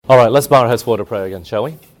All right, let's bow our heads for the prayer again, shall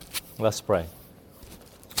we? Let's pray.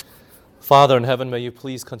 Father in heaven, may you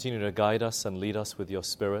please continue to guide us and lead us with your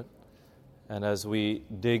Spirit. And as we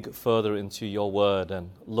dig further into your word and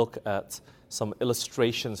look at some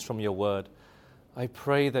illustrations from your word, I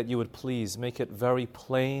pray that you would please make it very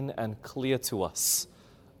plain and clear to us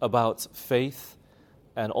about faith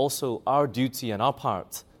and also our duty and our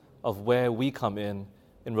part of where we come in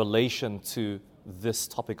relation to this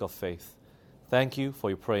topic of faith. Thank you for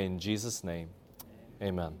your prayer in Jesus' name.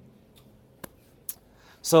 Amen.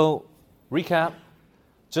 So, recap,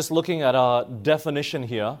 just looking at our definition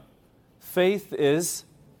here, faith is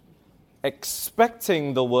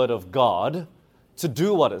expecting the Word of God to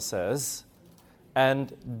do what it says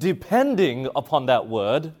and depending upon that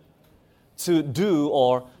Word to do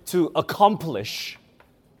or to accomplish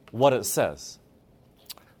what it says.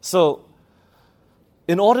 So,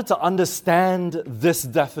 in order to understand this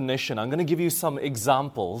definition, I'm going to give you some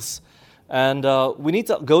examples, and we need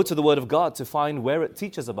to go to the Word of God to find where it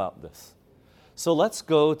teaches about this. So let's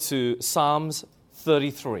go to Psalms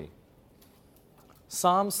 33.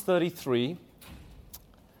 Psalms 33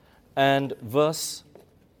 and verse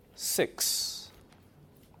 6.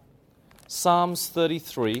 Psalms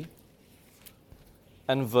 33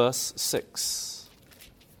 and verse 6.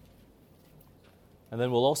 And then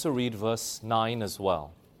we'll also read verse 9 as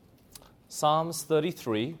well. Psalms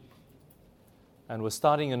 33, and we're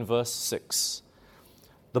starting in verse 6.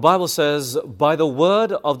 The Bible says, "By the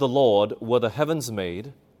word of the Lord were the heavens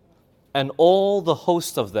made, and all the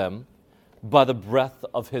host of them by the breath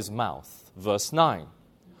of his mouth." Verse 9.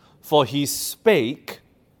 "For he spake,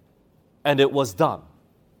 and it was done.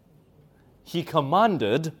 He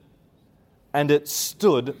commanded, and it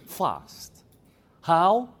stood fast."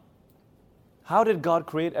 How? How did God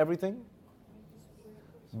create everything?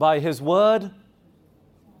 By His word.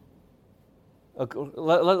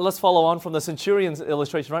 Let's follow on from the centurion's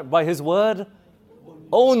illustration, right? By His word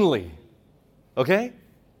only. Okay?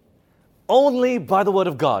 Only by the word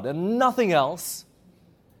of God and nothing else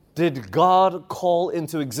did God call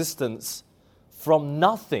into existence from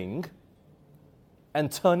nothing and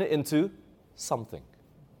turn it into something.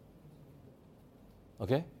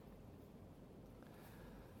 Okay?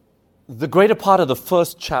 The greater part of the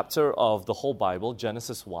first chapter of the whole Bible,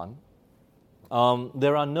 Genesis 1,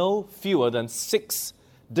 there are no fewer than 6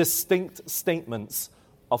 distinct statements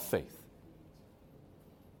of faith.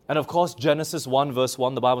 And of course, Genesis 1 verse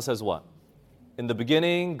 1, the Bible says what? In the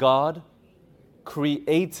beginning, God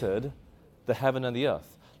created the heaven and the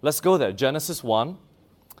earth. Let's go there, Genesis 1,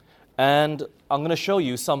 and I'm going to show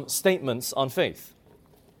you some statements on faith.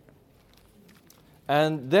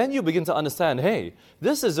 And then you begin to understand, hey,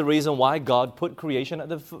 this is the reason why God put creation at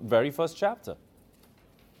the very first chapter.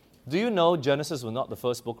 Do you know Genesis was not the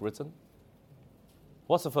first book written?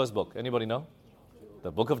 What's the first book? Anybody know?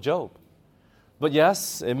 The book of Job. But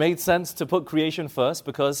yes, it made sense to put creation first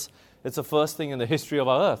because it's the first thing in the history of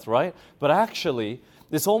our earth, right? But actually,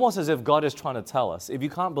 it's almost as if God is trying to tell us, if you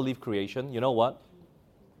can't believe creation, you know what?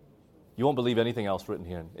 You won't believe anything else written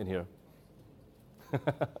here in here.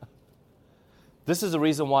 This is the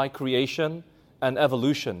reason why creation and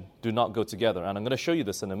evolution do not go together. And I'm going to show you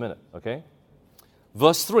this in a minute, okay?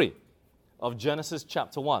 Verse 3 of Genesis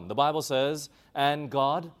chapter 1. The Bible says, "And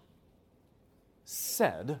God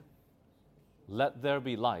said, let there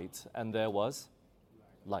be light, and there was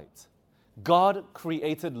light." God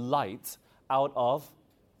created light out of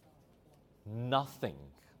nothing.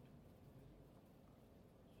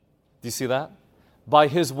 Do you see that? By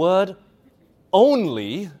His word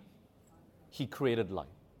only, He created light.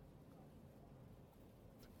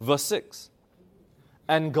 Verse 6.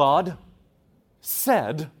 "And God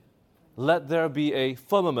said, let there be a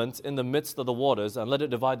firmament in the midst of the waters, and let it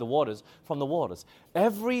divide the waters from the waters."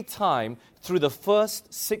 Every time through the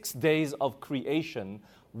first 6 days of creation,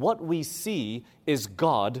 what we see is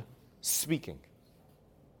God speaking.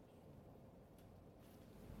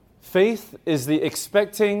 Faith is the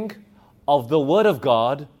expecting of the Word of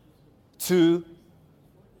God to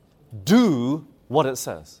do what it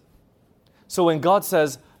says. So when God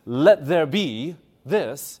says, "Let there be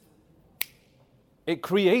this," it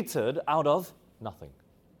created out of nothing.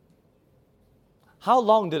 How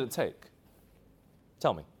long did it take?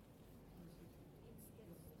 Tell me.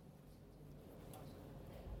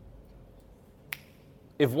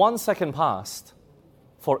 If 1 second passed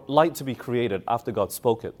for light to be created after God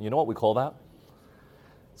spoke it, you know what we call that?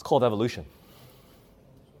 It's called evolution.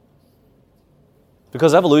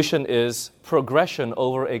 Because evolution is progression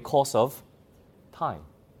over a course of time.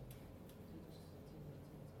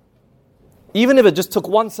 Even if it just took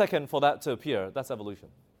 1 second for that to appear, that's evolution.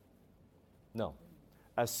 No.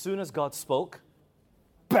 As soon as God spoke,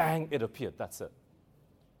 bang, it appeared. That's it.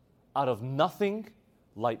 Out of nothing,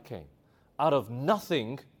 light came. Out of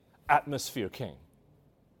nothing, atmosphere came.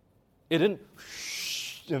 It didn't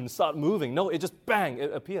and start moving. No, it just bang,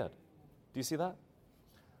 it appeared. Do you see that?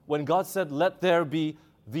 When God said, let there be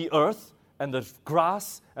the earth and the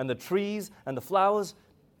grass and the trees and the flowers,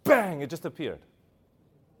 bang, it just appeared.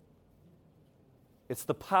 It's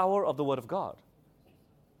the power of the Word of God.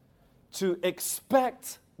 To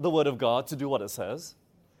expect the Word of God to do what it says,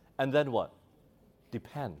 and then what?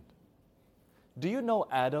 Depend. Do you know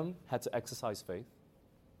Adam had to exercise faith?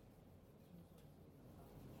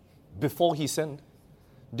 Before he sinned,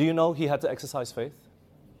 do you know he had to exercise faith?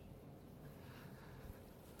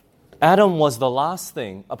 Adam was the last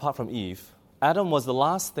thing, apart from Eve, Adam was the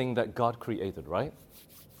last thing that God created, right?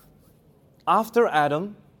 After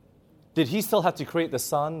Adam, did he still have to create the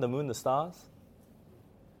sun, the moon, the stars?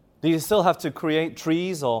 Did he still have to create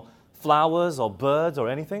trees or flowers or birds or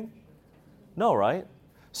anything? No, right?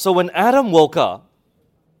 So when Adam woke up,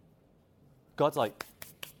 God's like,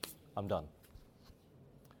 I'm done.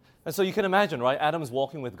 And so you can imagine, right? Adam's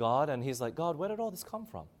walking with God and he's like, God, where did all this come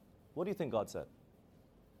from? What do you think God said?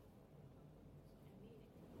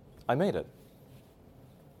 I made it.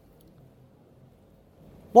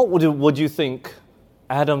 What would you think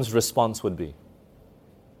Adam's response would be?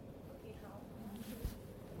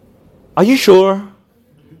 Are you sure?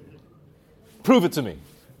 Prove it to me.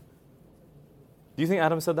 Do you think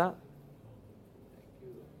Adam said that?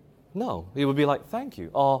 No. He would be like, thank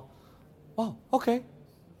you. Or, oh, okay.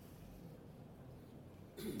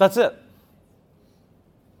 That's it.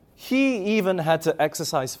 He even had to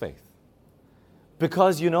exercise faith.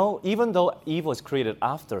 Because, even though Eve was created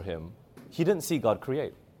after him, he didn't see God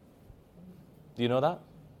create. Do you know that?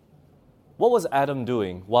 What was Adam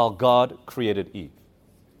doing while God created Eve?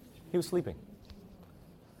 He was sleeping.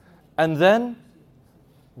 And then,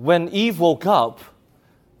 when Eve woke up,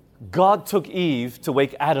 God took Eve to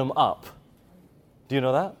wake Adam up. Do you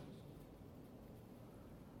know that?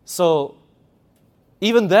 So,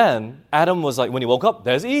 even then, Adam was like, when he woke up,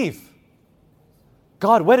 there's Eve.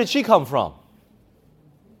 God, where did she come from?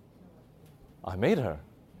 I made her.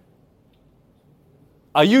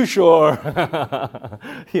 Are you sure?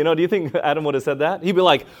 Do you think Adam would have said that? He'd be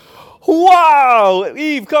like, wow,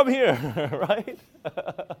 Eve, come here, right?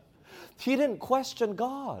 He didn't question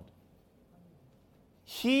God.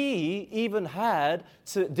 He even had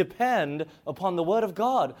to depend upon the Word of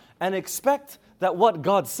God and expect that what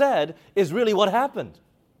God said is really what happened.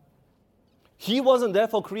 He wasn't there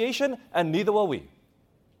for creation, and neither were we.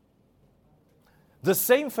 The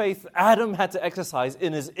same faith Adam had to exercise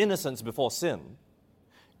in his innocence before sin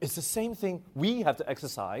is the same thing we have to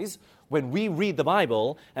exercise when we read the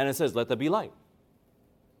Bible and it says, let there be light.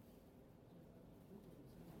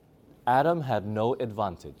 Adam had no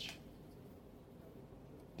advantage.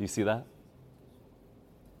 Do you see that?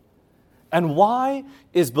 And why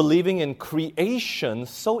is believing in creation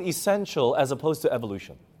so essential as opposed to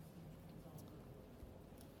evolution?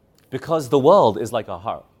 Because the world is like our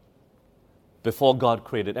heart before God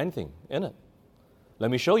created anything in it.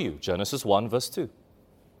 Let me show you. Genesis 1, verse 2.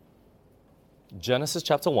 Genesis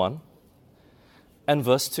chapter 1 and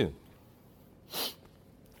verse 2.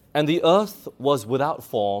 And the earth was without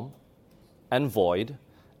form and void,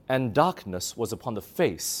 and darkness was upon the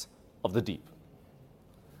face of the deep.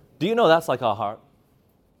 Do you know that's like our heart?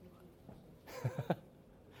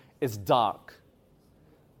 It's dark.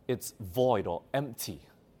 It's void or empty.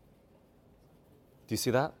 Do you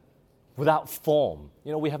see that? Without form.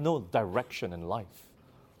 We have no direction in life.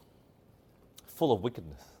 Full of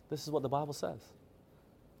wickedness. This is what the Bible says.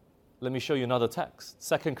 Let me show you another text.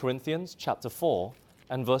 2 Corinthians chapter 4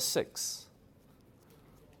 and verse 6.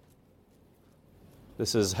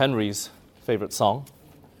 This is Henry's favorite song.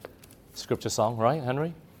 Scripture song, right,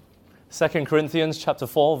 Henry? 2 Corinthians chapter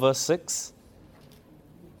 4, verse 6.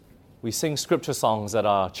 We sing scripture songs at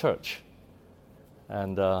our church.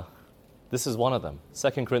 And this is one of them.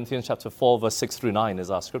 2 Corinthians chapter 4, verse 6 through 9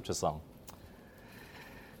 is our scripture song.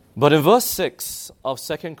 But in verse 6 of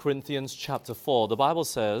 2 Corinthians chapter 4, the Bible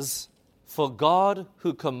says, for God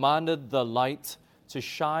who commanded the light to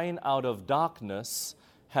shine out of darkness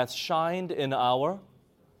hath shined in our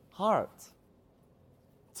heart,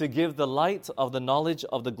 to give the light of the knowledge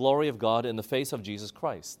of the glory of God in the face of Jesus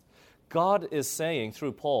Christ. God is saying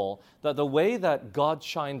through Paul that the way that God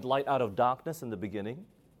shined light out of darkness in the beginning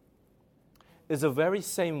is the very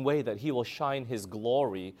same way that He will shine His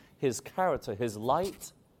glory, His character, His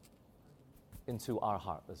light into our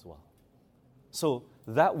heart as well. So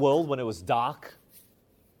that world, when it was dark,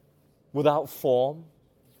 without form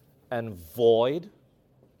and void,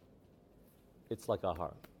 It's like our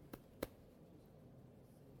heart.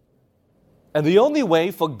 And the only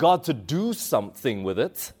way for God to do something with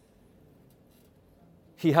it,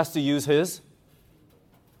 He has to use His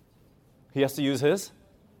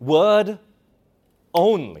word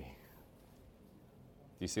only. Do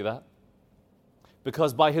you see that?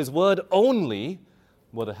 Because by His word only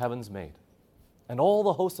were the heavens made, and all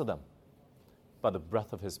the hosts of them by the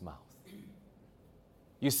breath of His mouth.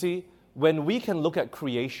 You see, when we can look at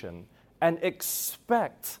creation and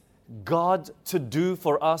expect God to do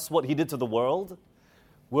for us what He did to the world,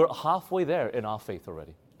 we're halfway there in our faith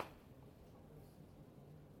already.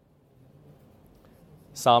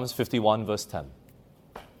 Psalms 51, verse 10.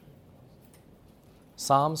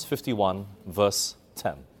 Psalms 51, verse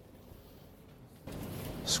 10.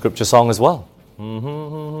 Scripture song as well. All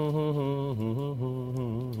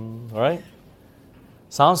right?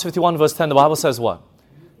 Psalms 51, verse 10, the Bible says what?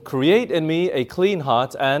 Create in me a clean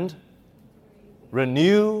heart and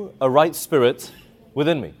renew a right spirit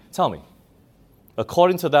within me. Tell me,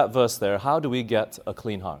 according to that verse there, how do we get a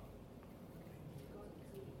clean heart?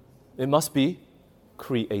 It must be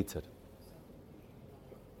created.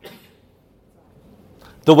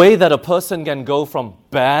 The way that a person can go from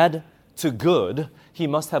bad to good, he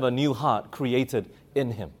must have a new heart created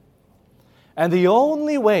in him. And the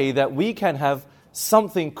only way that we can have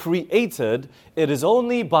something created, it is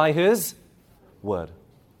only by His word,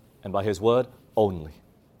 and by His word only.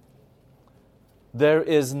 There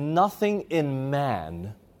is nothing in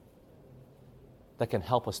man that can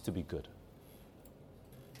help us to be good.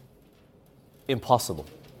 Impossible.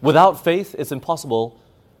 Without faith, it's impossible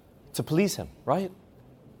to please Him, right?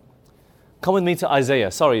 Come with me to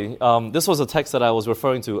Isaiah. Sorry, this was a text that I was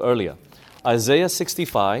referring to earlier. Isaiah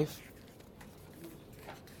 65.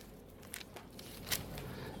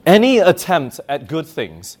 Any attempt at good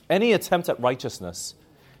things, any attempt at righteousness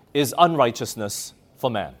is unrighteousness for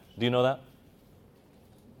man. Do you know that?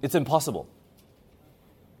 It's impossible.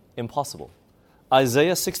 Impossible.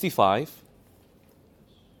 Isaiah 65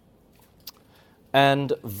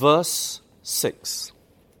 and verse 6.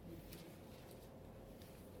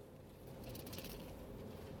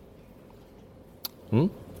 You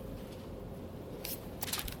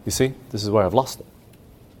see, this is where I've lost it.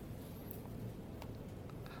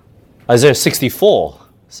 Isaiah 64.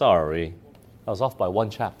 Sorry, I was off by one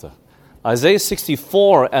chapter. Isaiah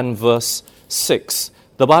 64 and verse 6.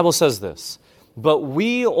 The Bible says this, but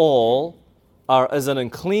we all are as an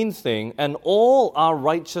unclean thing, and all our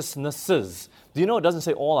righteousnesses. Do you know it doesn't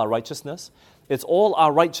say all our righteousness? It's all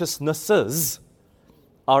our righteousnesses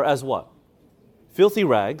are as what? Filthy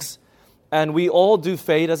rags, and we all do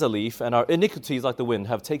fade as a leaf, and our iniquities like the wind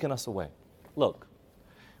have taken us away. Look,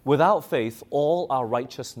 without faith, all our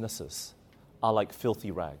righteousnesses are like filthy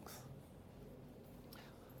rags.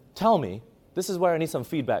 Tell me, this is where I need some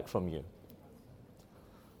feedback from you.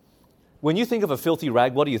 When you think of a filthy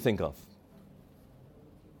rag, what do you think of?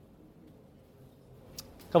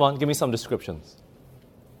 Come on, give me some descriptions.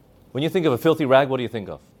 When you think of a filthy rag, what do you think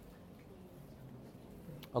of?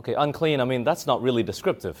 Okay, unclean, I mean, that's not really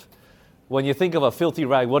descriptive. When you think of a filthy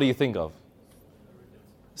rag, what do you think of?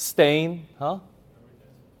 Stain, huh?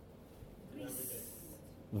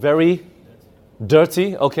 Very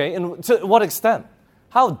dirty, okay. And to what extent?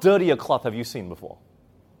 How dirty a cloth have you seen before?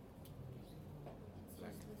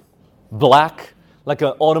 Black, like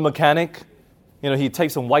an auto mechanic. You know, he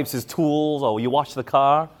takes and wipes his tools, or you wash the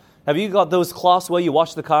car. Have you got those cloths where you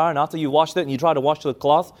wash the car, and after you washed it and you try to wash the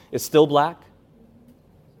cloth, it's still black?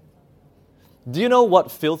 Do you know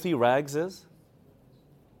what filthy rags is?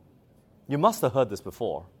 You must have heard this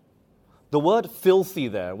before. The word filthy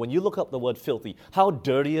there, when you look up the word filthy, how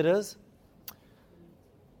dirty it is,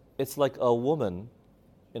 it's like a woman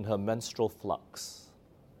in her menstrual flux.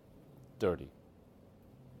 Dirty.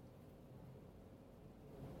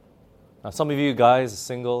 Now, some of you guys are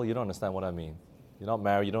single, you don't understand what I mean. You're not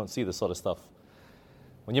married, you don't see this sort of stuff.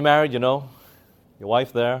 When you're married, you know, your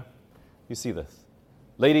wife there, you see this.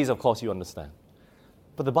 Ladies, of course, you understand.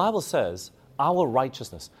 But the Bible says our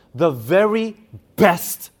righteousness, the very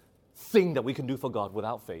best thing that we can do for God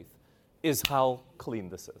without faith, is how clean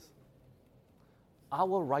this is.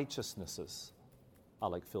 Our righteousnesses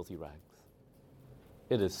are like filthy rags.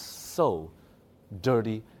 It is so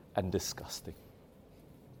dirty and disgusting.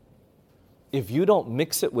 If you don't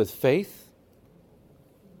mix it with faith,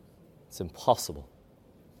 it's impossible.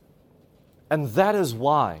 And that is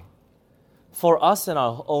why, for us in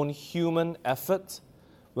our own human effort,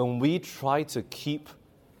 when we try to keep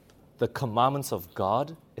the commandments of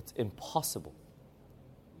God, it's impossible.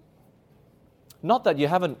 Not that you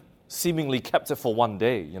haven't seemingly kept it for one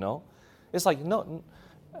day, you know. It's like, no,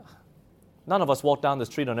 None of us walk down the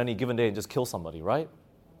street on any given day and just kill somebody, right?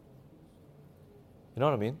 You know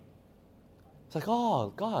what I mean? It's like,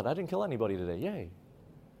 oh, God, I didn't kill anybody today. Yay.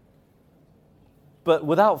 But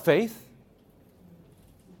without faith,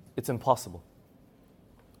 it's impossible.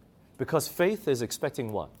 Because faith is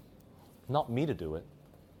expecting what? Not me to do it.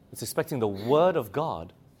 It's expecting the Word of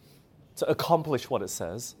God to accomplish what it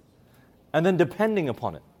says, and then depending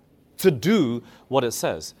upon it to do what it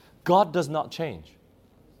says. God does not change.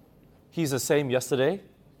 He's the same yesterday,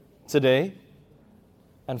 today,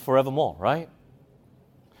 and forevermore, right?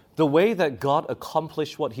 The way that God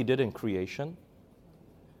accomplished what He did in creation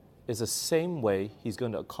is the same way He's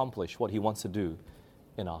going to accomplish what He wants to do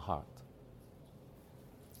in our heart.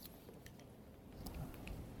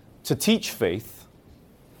 To teach faith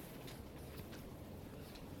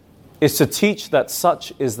is to teach that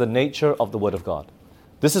such is the nature of the Word of God.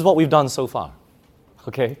 This is what we've done so far,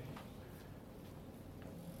 okay?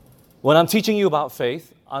 When I'm teaching you about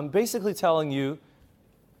faith, I'm basically telling you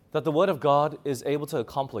that the Word of God is able to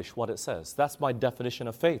accomplish what it says. That's my definition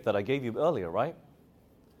of faith that I gave you earlier, right?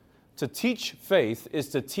 To teach faith is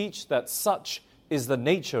to teach that such is the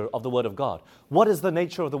nature of the Word of God. What is the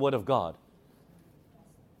nature of the Word of God?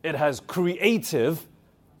 It has creative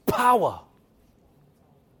power.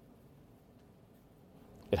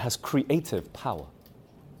 It has creative power.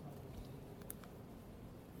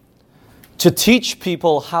 To teach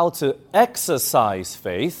people how to exercise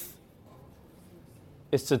faith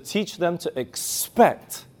is to teach them to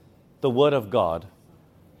expect the Word of God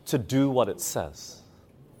to do what it says.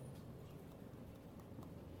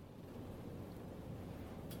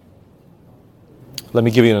 Let me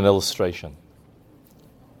give you an illustration.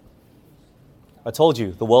 I told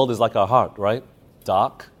you, the world is like our heart, right?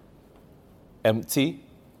 Dark, empty,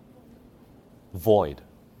 void.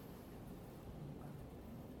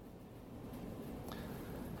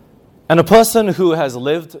 And a person who has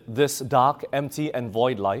lived this dark, empty, and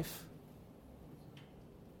void life,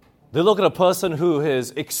 they look at a person who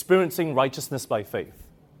is experiencing righteousness by faith.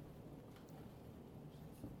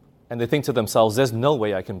 And they think to themselves, there's no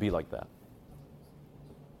way I can be like that.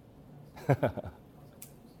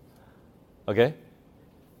 Okay?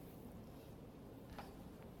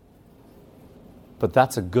 But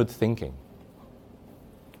that's a good thinking.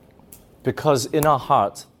 Because in our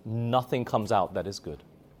heart, nothing comes out that is good.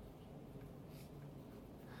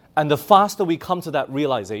 And the faster we come to that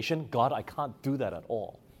realization, God, I can't do that at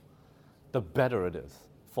all, the better it is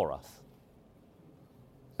for us.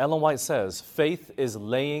 Ellen White says, faith is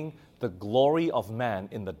laying the glory of man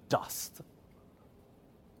in the dust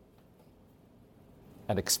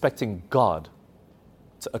and expecting God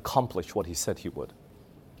to accomplish what He said He would.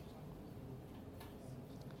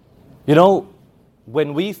 You know,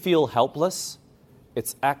 when we feel helpless,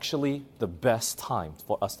 it's actually the best time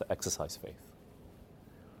for us to exercise faith.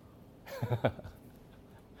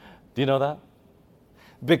 Do you know that?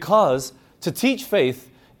 Because to teach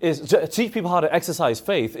faith is to teach people how to exercise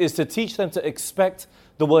faith is to teach them to expect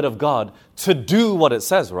the Word of God to do what it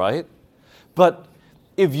says, right? But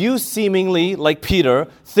if you seemingly, like Peter,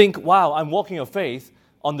 think, wow, I'm walking of faith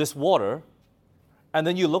on this water, and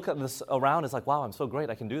then you look at this around, it's like, wow, I'm so great,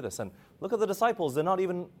 I can do this. And look at the disciples, they're not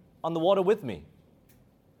even on the water with me.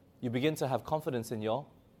 You begin to have confidence in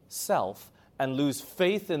yourself and lose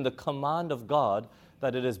faith in the command of God,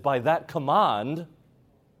 that it is by that command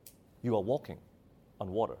you are walking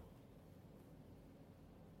on water.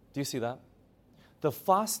 Do you see that? The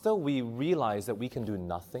faster we realize that we can do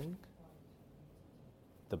nothing,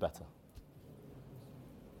 the better.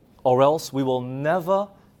 Or else we will never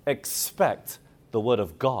expect the Word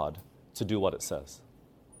of God to do what it says.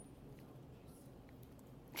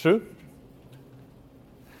 True?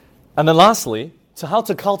 And then lastly, to how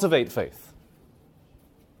to cultivate faith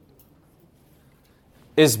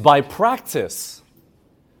is by practice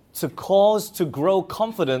to cause to grow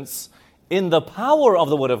confidence in the power of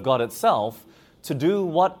the Word of God itself to do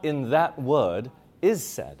what in that Word is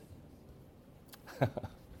said.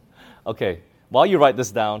 Okay, while you write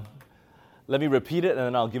this down, let me repeat it and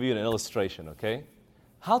then I'll give you an illustration, okay?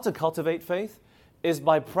 How to cultivate faith is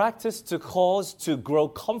by practice to cause to grow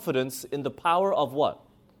confidence in the power of what?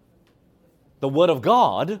 The Word of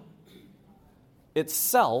God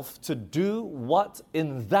itself to do what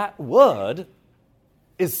in that Word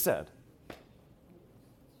is said.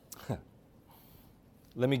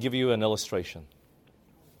 Let me give you an illustration.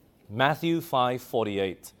 Matthew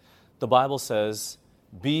 5:48. The Bible says,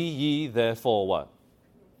 "Be ye therefore" what?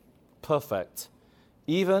 Perfect.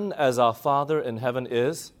 Even as our Father in heaven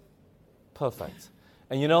is perfect.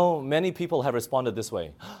 And you know, many people have responded this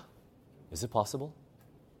way. Is it possible?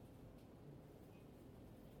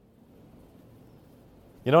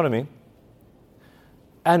 You know what I mean?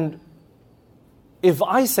 And if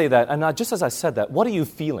I say that, and just as I said that, what are you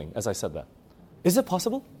feeling as I said that? Is it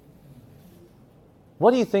possible?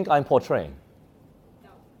 What do you think I'm portraying?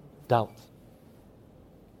 Doubt.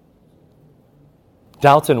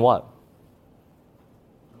 Doubt in what?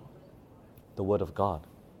 The Word of God.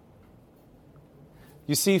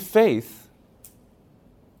 You see, faith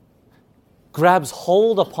grabs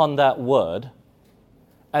hold upon that word,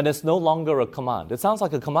 and it's no longer a command. It sounds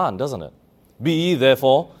like a command, doesn't it? Be ye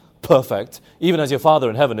therefore perfect, even as your Father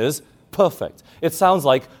in heaven is perfect. It sounds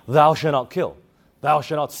like thou shalt not kill, thou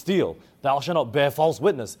shalt not steal, thou shalt not bear false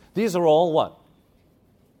witness. These are all what?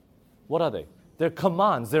 What are they? They're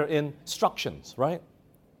commands, they're instructions, right?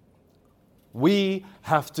 We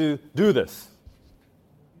have to do this.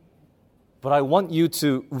 But I want you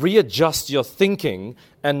to readjust your thinking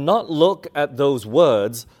and not look at those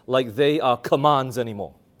words like they are commands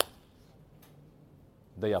anymore.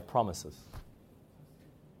 They are promises.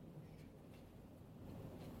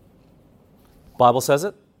 Bible says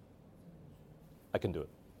it. I can do it.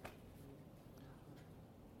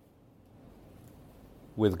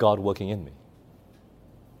 With God working in me.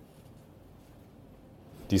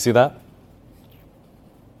 Do you see that?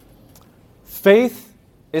 Faith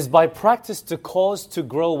is by practice to cause to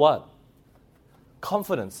grow what?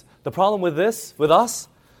 Confidence. The problem with this, with us,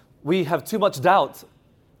 we have too much doubt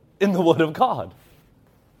in the Word of God.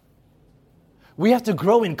 We have to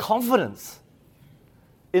grow in confidence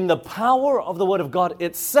in the power of the Word of God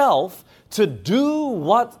itself to do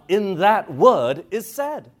what in that Word is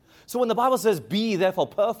said. So when the Bible says, be therefore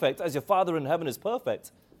perfect as your Father in heaven is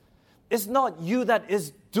perfect, it's not you that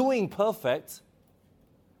is doing perfect,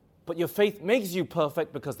 but your faith makes you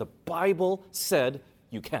perfect because the Bible said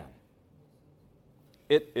you can.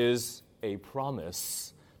 It is a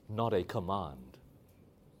promise, not a command.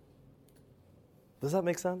 Does that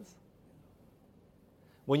make sense?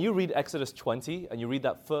 When you read Exodus 20 and you read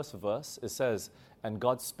that first verse, it says, and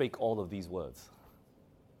God spake all of these words.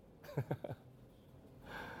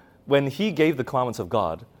 When he gave the commandments of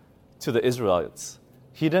God to the Israelites,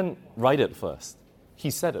 he didn't write it first.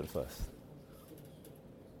 He said it first.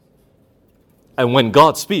 And when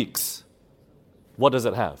God speaks, what does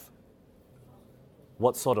it have?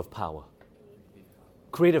 What sort of power?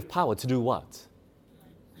 Creative power to do what?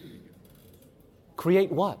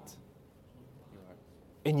 Create what?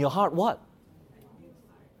 In your heart, what?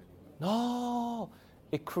 No,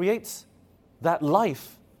 it creates that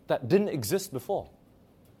life that didn't exist before.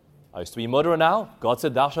 I used to be a murderer now. God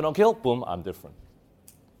said, thou shalt not kill. Boom, I'm different.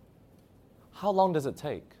 How long does it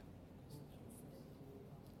take?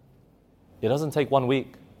 It doesn't take 1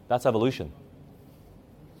 week. That's evolution.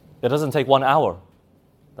 It doesn't take 1 hour.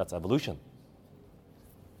 That's evolution.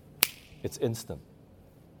 It's instant.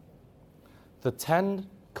 The 10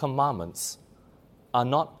 commandments are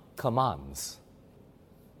not commands.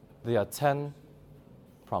 They are 10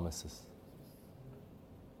 promises.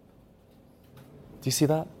 Do you see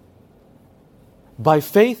that? By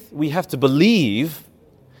faith, we have to believe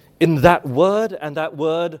in that word and that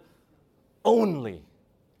word only,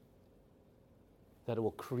 that it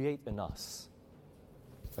will create in us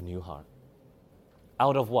a new heart.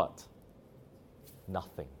 Out of what?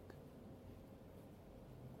 Nothing.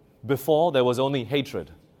 Before, there was only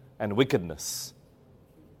hatred and wickedness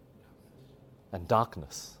and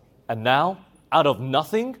darkness. And now, out of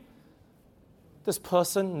nothing, this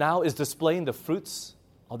person now is displaying the fruits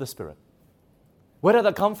of the Spirit. Where did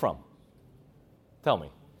that come from? Tell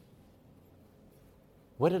me.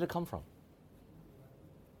 Where did it come from?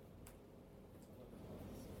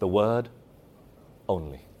 The word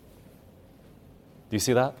only. Do you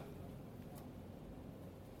see that?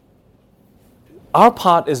 Our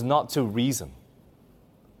part is not to reason.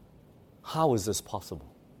 How is this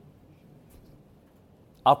possible?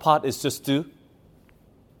 Our part is just to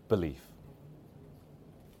believe.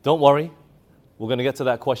 Don't worry. We're going to get to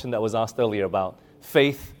that question that was asked earlier about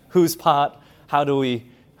faith. Whose part? How do we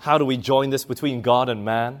join this between God and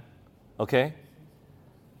man? Okay?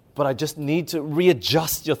 But I just need to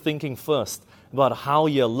readjust your thinking first about how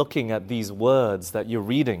you're looking at these words that you're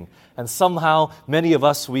reading. And somehow, many of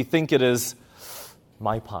us, we think it is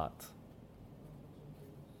my part.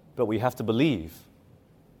 But we have to believe,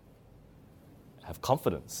 have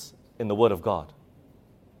confidence in the Word of God,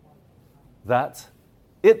 that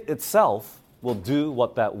it itself will do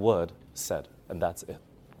what that word said, and that's it.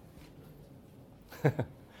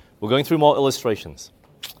 We're going through more illustrations.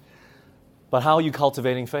 But how are you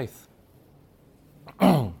cultivating faith?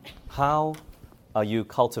 How are you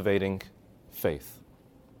cultivating faith?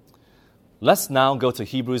 Let's now go to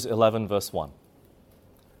Hebrews 11, verse 1.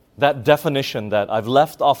 that definition that I've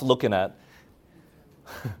left off looking at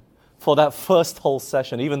for that first whole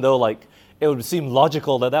session, even though like it would seem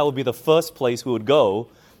logical that that would be the first place we would go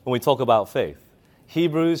when we talk about faith.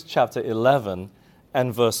 Hebrews chapter 11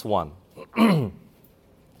 and verse 1.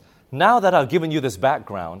 Now that I've given you this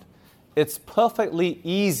background, it's perfectly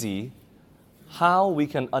easy how we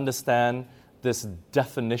can understand this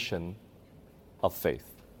definition of faith.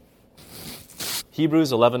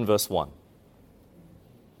 Hebrews 11 verse 1.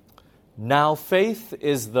 Now faith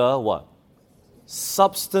is the what?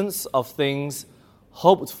 Substance of things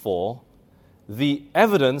hoped for, the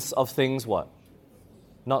evidence of things what?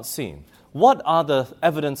 Not seen. What are the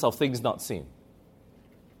evidence of things not seen?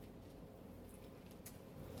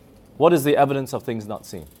 What is the evidence of things not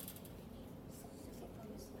seen?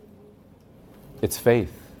 It's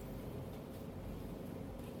faith.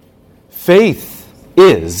 Faith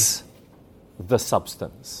is the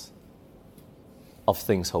substance of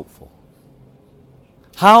things hoped for.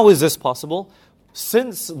 How is this possible?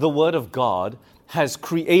 Since the Word of God has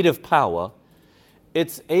creative power,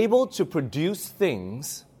 it's able to produce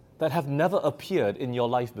things that have never appeared in your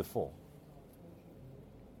life before.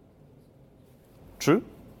 True?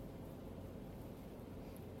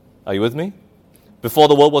 Are you with me? Before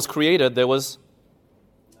the world was created, there was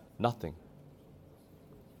nothing.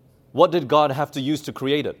 What did God have to use to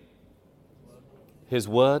create it? His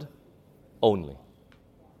Word only.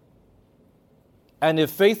 And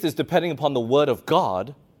if faith is depending upon the Word of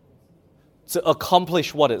God to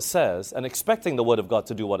accomplish what it says and expecting the Word of God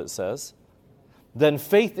to do what it says, then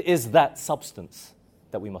faith is that substance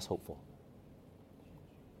that we must hope for.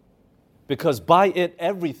 Because by it,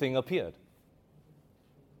 everything appeared.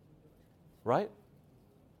 Right?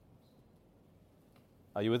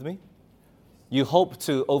 Are you with me? You hope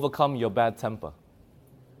to overcome your bad temper.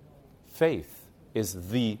 Faith is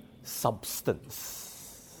the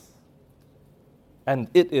substance. And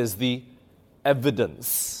it is the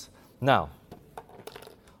evidence. Now,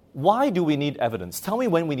 why do we need evidence? Tell me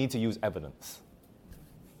when we need to use evidence.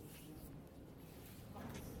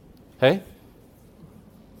 Hey?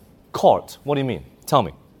 Court. What do you mean? Tell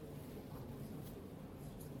me.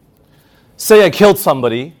 Say I killed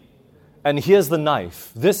somebody, and here's the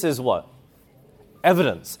knife. This is what?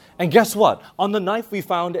 Evidence. And guess what? On the knife we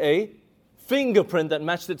found a fingerprint that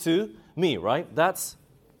matched it to me, right? That's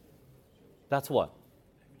what?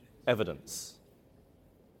 Evidence.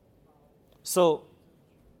 So,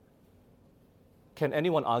 can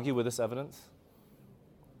anyone argue with this evidence?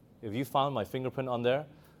 If you found my fingerprint on there,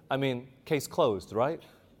 I mean, case closed, right?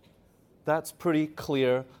 That's pretty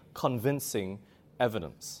clear, convincing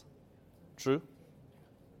evidence. True?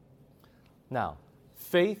 Now,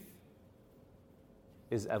 faith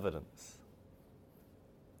is evidence.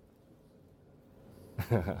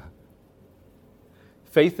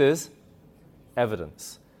 Faith is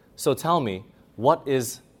evidence. So tell me, what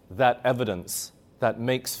is that evidence that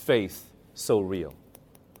makes faith so real?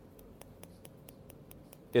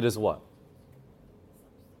 It is what?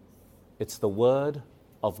 It's the Word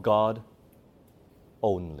of God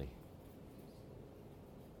only.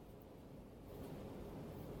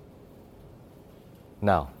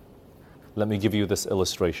 Now, let me give you this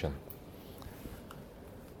illustration.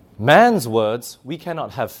 Man's words, we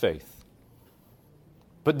cannot have faith.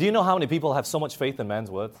 But do you know how many people have so much faith in man's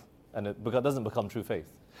words? And it doesn't become true faith.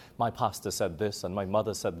 My pastor said this, and my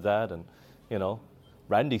mother said that, and,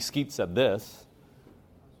 Randy Skeet said this.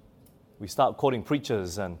 We start quoting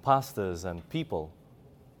preachers and pastors and people.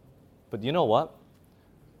 But you know what?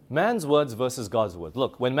 Man's words versus God's word.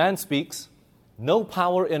 Look, when man speaks, no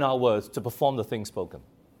power in our words to perform the thing spoken.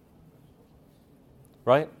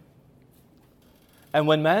 Right? And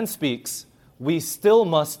when man speaks, we still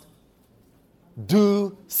must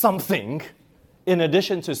do something in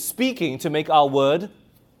addition to speaking to make our word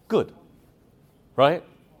good. Right?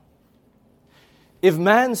 If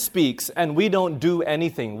man speaks and we don't do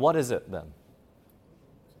anything, what is it then?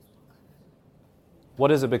 What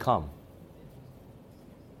does it become?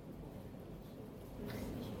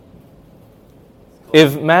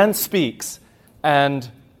 If man speaks and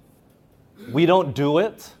we don't do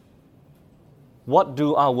it, what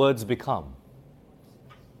do our words become?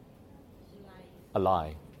 A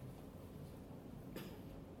lie.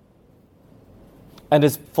 And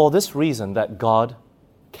it's for this reason that God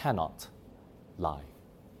cannot lie.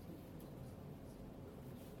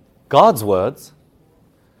 God's words,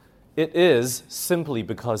 it is simply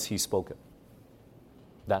because He spoke it.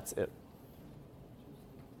 That's it.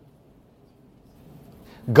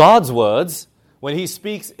 God's words, when He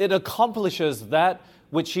speaks, it accomplishes that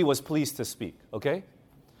which He was pleased to speak. Okay?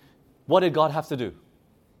 What did God have to do?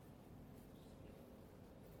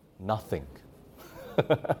 nothing.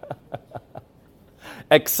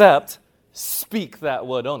 Except speak that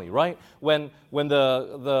word only, right? When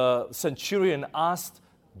the centurion asked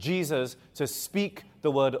Jesus to speak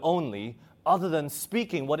the word only, other than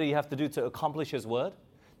speaking, what did he have to do to accomplish his word?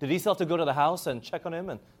 Did he still have to go to the house and check on him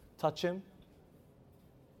and touch him?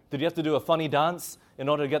 Did he have to do a funny dance in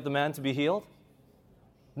order to get the man to be healed?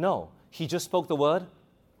 No. He just spoke the word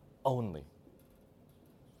only.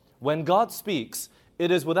 When God speaks,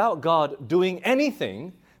 it is without God doing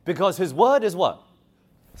anything, because his word is what?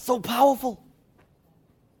 So powerful.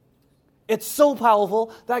 It's so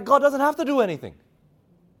powerful that God doesn't have to do anything.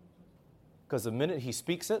 Because the minute he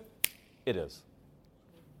speaks it, it is.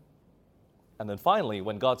 And then finally,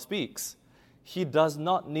 when God speaks, he does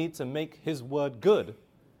not need to make his word good,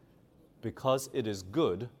 because it is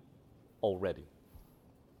good already.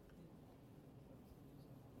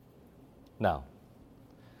 Now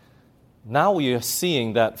we are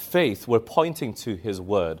seeing that faith, we're pointing to his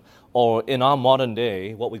word, or in our modern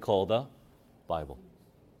day, what we call the Bible.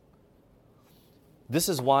 This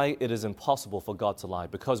is why it is impossible for God to lie,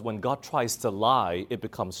 because when God tries to lie, it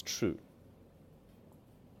becomes true.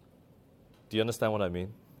 Do you understand what I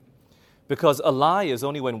mean? Because a lie is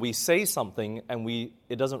only when we say something and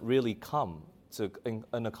it doesn't really come to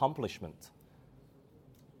an accomplishment.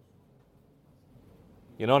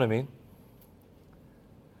 You know what I mean?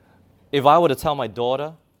 If I were to tell my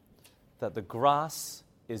daughter that the grass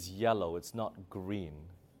is yellow, it's not green,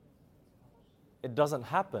 it doesn't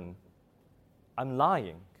happen, I'm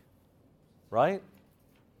lying, right?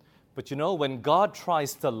 But you know, when God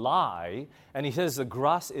tries to lie and he says the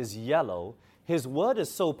grass is yellow, his word is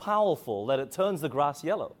so powerful that it turns the grass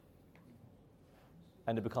yellow.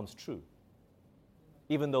 And it becomes true,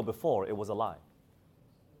 even though before it was a lie.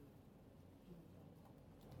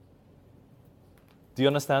 Do you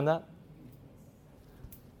understand that?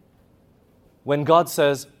 When God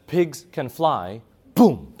says pigs can fly,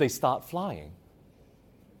 boom, they start flying.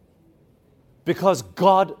 Because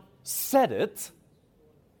God said it,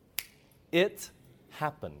 it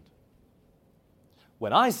happened.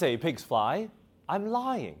 When I say pigs fly, I'm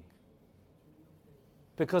lying.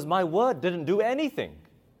 Because my word didn't do anything.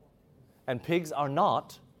 And pigs are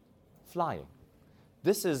not flying.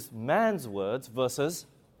 This is man's words versus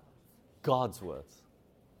God's words.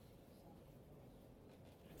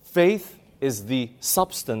 Faith is the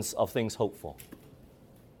substance of things hoped for,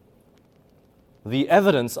 the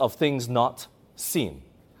evidence of things not seen.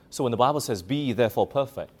 So when the Bible says, be ye therefore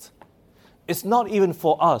perfect, it's not even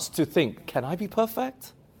for us to think, can I be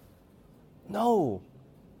perfect? No.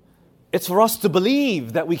 It's for us to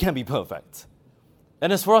believe that we can be perfect.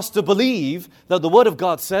 And it's for us to believe that the Word of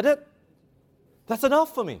God said it. That's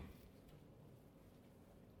enough for me.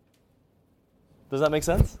 Does that make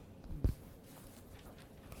sense?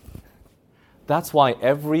 That's why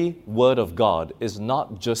every word of God is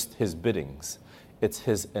not just his biddings, it's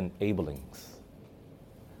his enablings.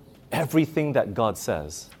 Everything that God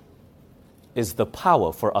says is the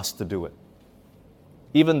power for us to do it.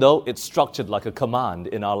 Even though it's structured like a command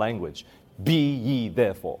in our language. Be ye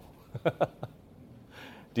therefore. Do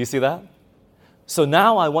you see that? So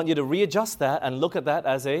now I want you to readjust that and look at that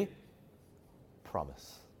as a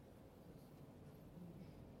promise.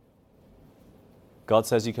 God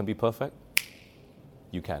says you can be perfect.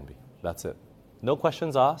 You can be. That's it. No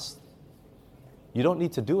questions asked. You don't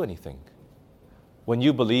need to do anything. When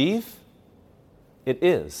you believe, it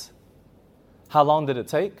is. How long did it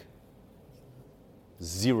take?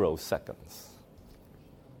 0 seconds.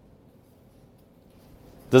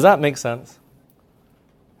 Does that make sense?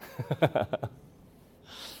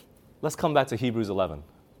 Let's come back to Hebrews 11.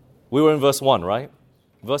 We were in verse 1, right?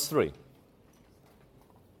 Verse 3.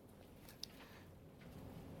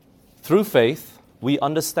 Through faith, we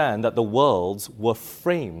understand that the worlds were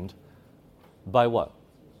framed by what?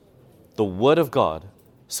 The Word of God,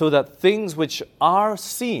 so that things which are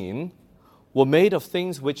seen were made of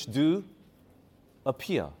things which do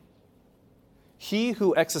appear. He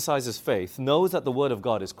who exercises faith knows that the Word of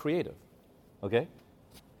God is creative. Okay?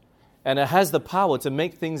 And it has the power to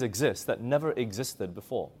make things exist that never existed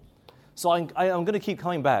before. So I'm going to keep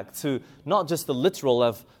coming back to not just the literal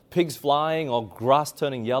of pigs flying or grass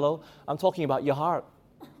turning yellow. I'm talking about your heart.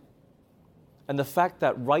 And the fact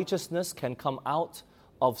that righteousness can come out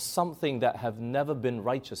of something that have never been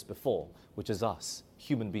righteous before, which is us,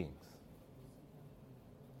 human beings.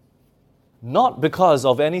 Not because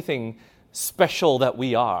of anything special that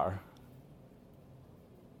we are,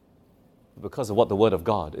 but because of what the Word of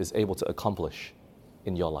God is able to accomplish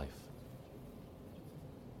in your life.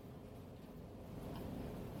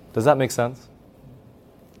 Does that make sense?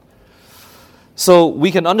 So we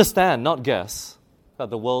can understand, not guess, that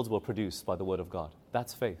the worlds were produced by the Word of God.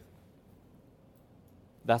 That's faith.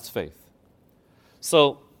 That's faith.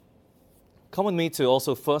 So come with me to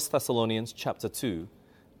also 1 Thessalonians chapter 2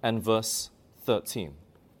 and verse 13.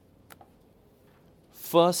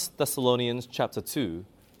 1 Thessalonians chapter 2,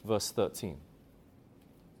 verse 13.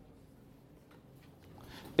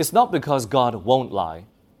 It's not because God won't lie.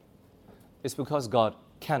 It's because God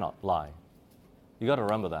cannot lie. You got to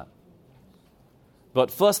remember that. But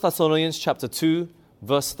 1 Thessalonians chapter 2,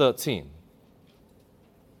 verse 13.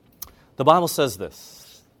 The Bible says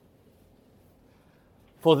this.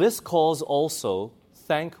 For this cause also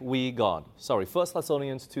thank we God. Sorry, 1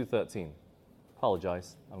 Thessalonians 2:13.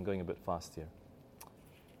 Apologize, I'm going a bit fast here.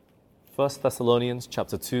 1 Thessalonians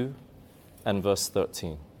chapter 2 and verse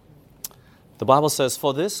 13. The Bible says,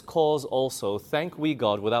 for this cause also thank we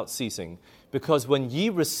God without ceasing, because when ye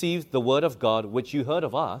received the word of God which you heard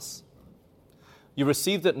of us, you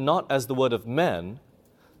received it not as the word of men,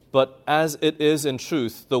 but as it is in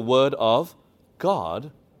truth the word of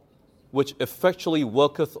God, which effectually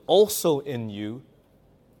worketh also in you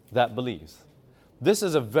that believe. This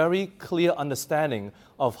is a very clear understanding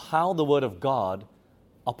of how the word of God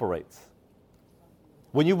operates.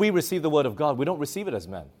 When we receive the word of God, we don't receive it as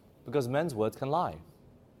men, because men's words can lie.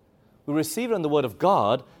 We receive it in the word of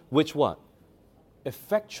God, which what?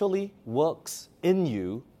 Effectually works in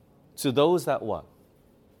you to those that what?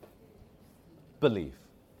 Believe.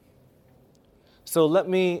 So let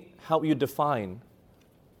me help you define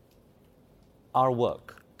our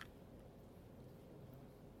work.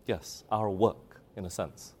 Yes, our work, in a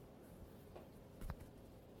sense.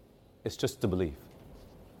 It's just to believe.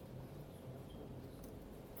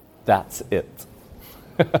 That's it.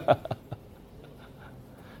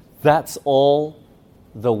 That's all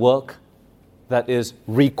the work that is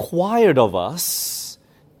required of us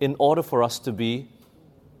in order for us to be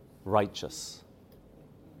righteous.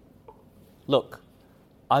 Look,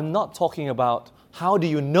 I'm not talking about how do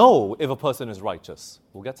you know if a person is righteous.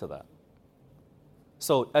 We'll get to that.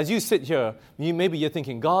 So as you sit here, maybe you're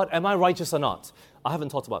thinking, God, am I righteous or not? I haven't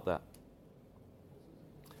talked about that.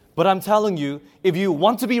 But I'm telling you, if you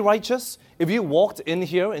want to be righteous, if you walked in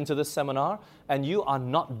here into this seminar and you are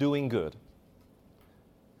not doing good,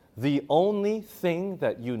 the only thing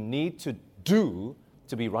that you need to do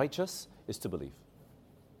to be righteous is to believe.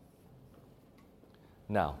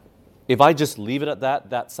 Now, if I just leave it at that,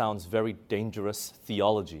 that sounds very dangerous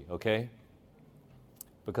theology, okay?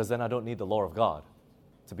 Because then I don't need the law of God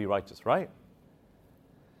to be righteous, right?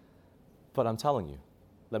 But I'm telling you,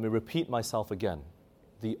 let me repeat myself again.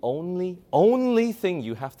 The only thing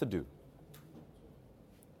you have to do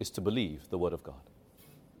is to believe the Word of God.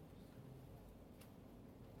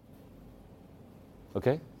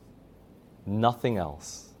 Okay? Nothing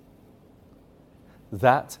else.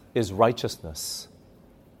 That is righteousness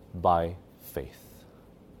by faith.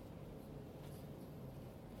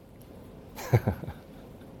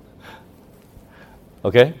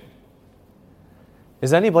 Okay?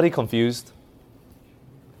 Is anybody confused?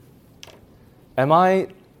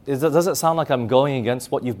 Does it sound like I'm going against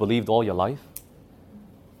what you've believed all your life?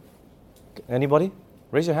 Anybody?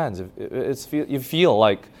 Raise your hands if you feel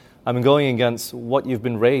like I'm going against what you've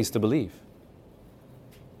been raised to believe.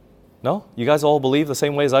 No? You guys all believe the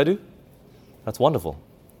same way as I do? That's wonderful.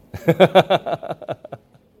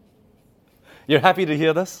 You're happy to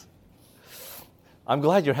hear this? I'm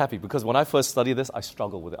glad you're happy, because when I first studied this, I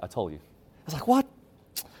struggled with it. I told you. I was like, what?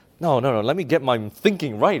 No, let me get my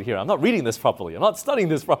thinking right here. I'm not reading this properly. I'm not studying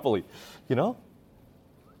this properly. You know?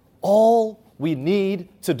 All we need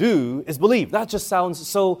to do is believe. That just sounds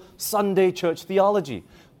so Sunday church theology.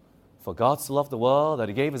 For God so loved the world that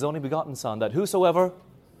He gave His only begotten Son, that whosoever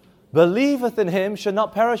believeth in Him should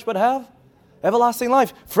not perish but have everlasting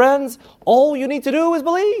life. Friends, all you need to do is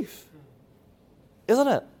believe. Isn't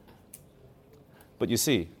it? But you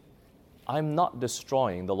see, I'm not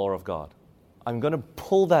destroying the law of God. I'm going to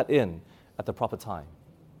pull that in at the proper time.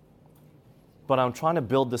 But I'm trying to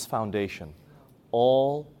build this foundation.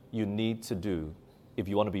 All you need to do if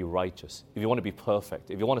you want to be righteous, if you want to be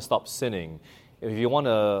perfect, if you want to stop sinning, if you want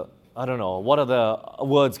to, I don't know, what other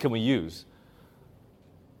words can we use?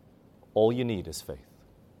 All you need is faith.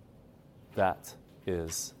 That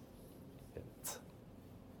is it.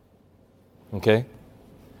 Okay?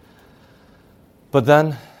 But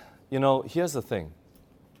then, here's the thing.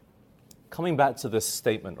 Coming back to this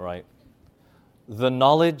statement, right? The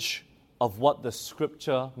knowledge of what the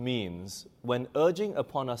Scripture means when urging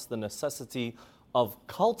upon us the necessity of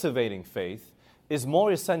cultivating faith is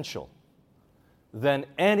more essential than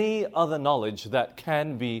any other knowledge that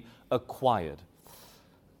can be acquired.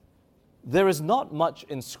 There is not much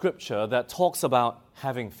in Scripture that talks about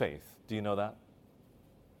having faith. Do you know that?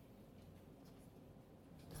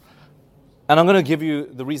 And I'm going to give you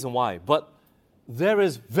the reason why. But there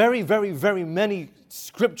is very, very, very many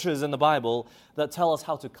scriptures in the Bible that tell us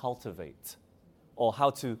how to cultivate or how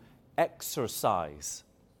to exercise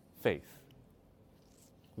faith.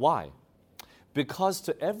 Why? Because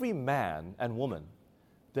to every man and woman,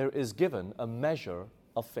 there is given a measure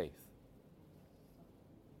of faith.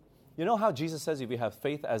 You know how Jesus says if you have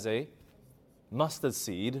faith as a mustard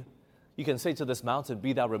seed, you can say to this mountain,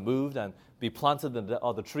 be thou removed and be planted in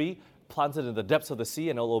the tree, planted in the depths of the sea,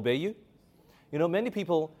 and it'll obey you. You know, many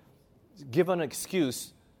people give an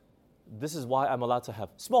excuse, this is why I'm allowed to have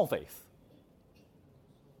small faith.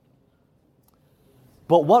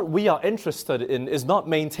 But what we are interested in is not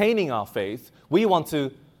maintaining our faith. We want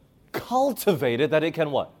to cultivate it that it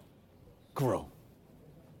can what? Grow.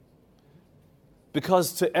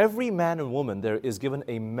 Because to every man and woman there is given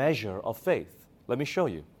a measure of faith. Let me show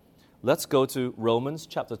you. Let's go to Romans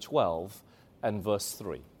chapter 12 and verse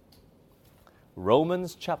 3.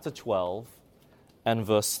 Romans chapter 12 and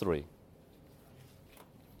verse 3.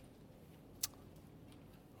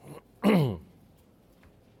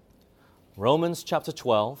 Romans chapter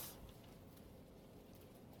 12.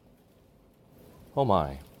 Oh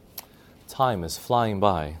my, time is flying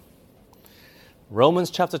by. Romans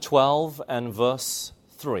chapter 12 and verse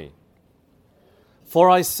 3. For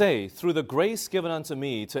I say, through the grace given unto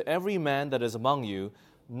me, to every man that is among you,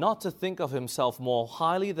 not to think of himself more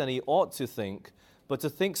highly than he ought to think, but to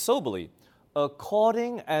think soberly,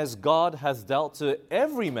 according as God has dealt to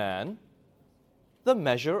every man the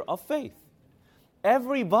measure of faith.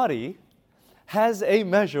 Everybody has a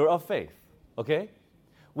measure of faith, okay?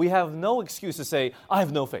 We have no excuse to say, I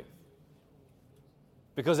have no faith,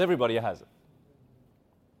 because everybody has it.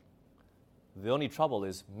 The only trouble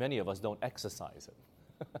is many of us don't exercise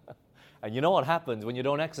it. And you know what happens when you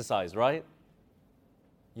don't exercise, right?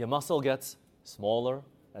 Your muscle gets smaller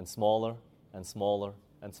and smaller and smaller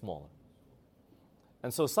and smaller.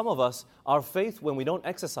 And so some of us, our faith, when we don't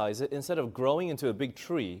exercise it, instead of growing into a big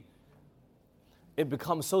tree, it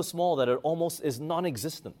becomes so small that it almost is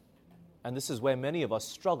non-existent. And this is where many of us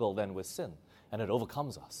struggle then with sin, and it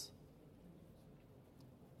overcomes us.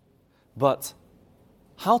 But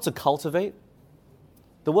how to cultivate?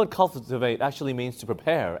 The word cultivate actually means to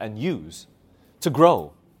prepare and use, to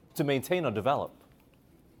grow, to maintain or develop.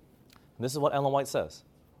 And this is what Ellen White says.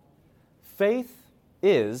 Faith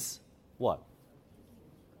is what?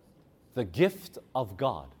 The gift of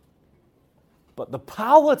God. But the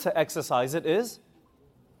power to exercise it is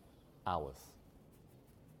ours.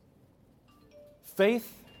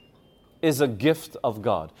 Faith is a gift of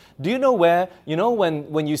God. Do you know where,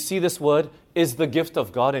 when you see this word, is the gift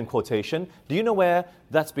of God in quotation, do you know where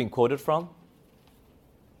that's being quoted from?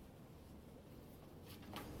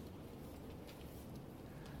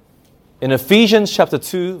 In Ephesians chapter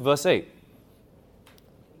 2, verse 8.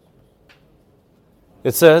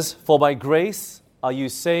 It says, for by grace are you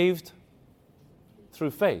saved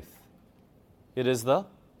through faith. It is the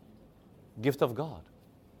gift of God,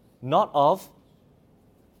 not of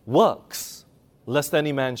works, lest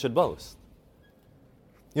any man should boast.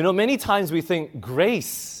 You know, many times we think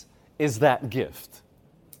grace is that gift,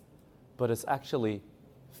 but it's actually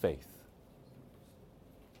faith.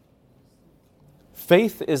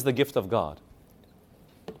 Faith is the gift of God.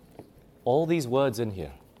 All these words in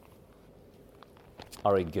here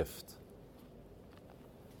are a gift.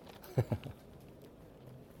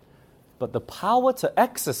 But the power to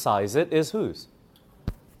exercise it is whose?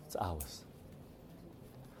 It's ours.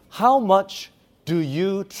 How much do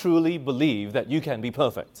you truly believe that you can be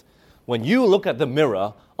perfect? When you look at the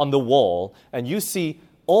mirror on the wall and you see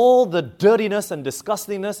all the dirtiness and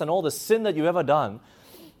disgustingness and all the sin that you've ever done,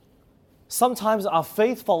 sometimes our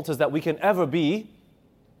faith falters that we can ever be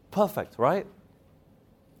perfect, right?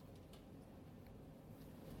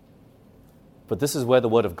 But this is where the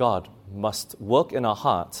Word of God must work in our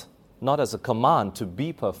heart, not as a command to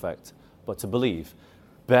be perfect, but to believe.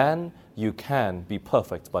 Ben, you can be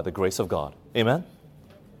perfect by the grace of God. Amen?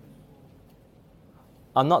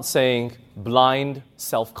 I'm not saying blind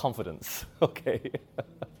self-confidence, okay?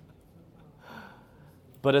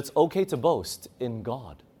 But it's okay to boast in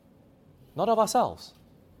God. Not of ourselves,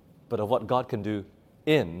 but of what God can do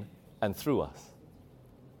in and through us.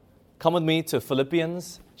 Come with me to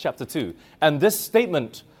Philippians chapter 2. And this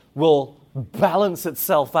statement will balance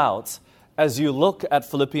itself out as you look at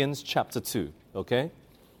Philippians chapter 2, okay?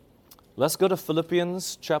 Let's go to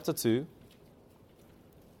Philippians chapter 2.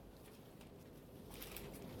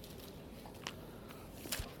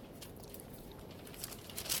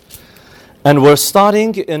 And we're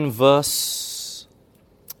starting in verse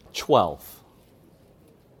 12.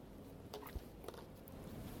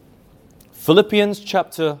 Philippians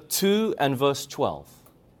chapter 2 and verse 12.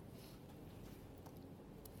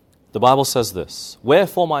 The Bible says this,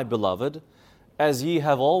 "Wherefore, my beloved, as ye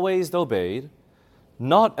have always obeyed,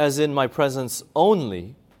 not as in my presence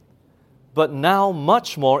only, but now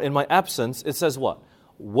much more in my absence," it says what?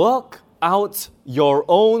 "Work out your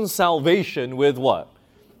own salvation with" what?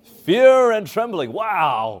 "Fear and trembling."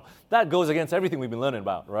 Wow! That goes against everything we've been learning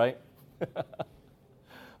about, right?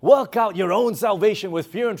 Work out your own salvation with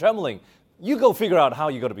fear and trembling. You go figure out how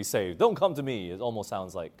you're going to be saved. Don't come to me. It almost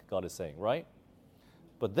sounds like God is saying, right?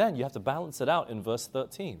 But then you have to balance it out in verse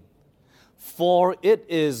 13. "For it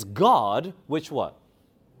is God which" what?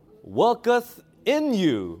 "Worketh in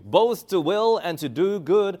you, both to will and to do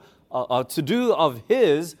good, to do of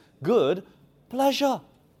His good pleasure."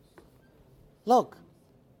 Look,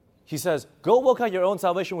 he says, go work out your own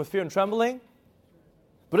salvation with fear and trembling,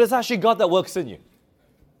 but it's actually God that works in you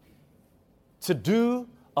to do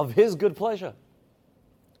of His good pleasure.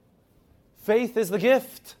 Faith is the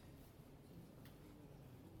gift,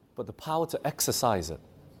 but the power to exercise it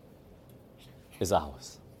is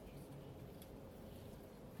ours.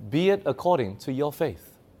 Be it according to your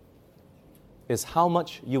faith is how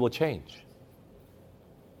much you will change.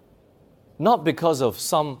 Not because of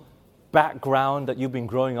some background that you've been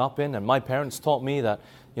growing up in, and my parents taught me that,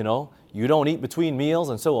 you don't eat between meals,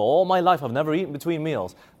 and so all my life I've never eaten between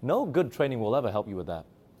meals. No good training will ever help you with that.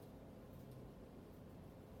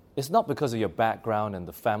 It's not because of your background and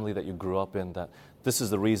the family that you grew up in that this is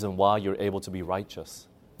the reason why you're able to be righteous.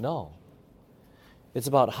 No. It's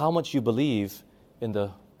about how much you believe in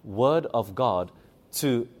the Word of God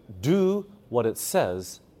to do what it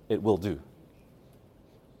says it will do.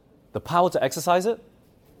 The power to exercise it,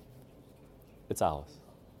 it's ours.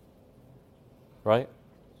 Right?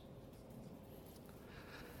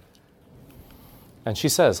 And she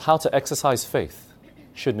says, how to exercise faith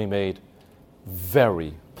should be made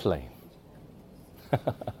very plain.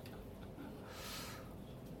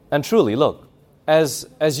 And truly, look, as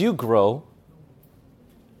you grow,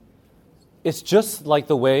 it's just like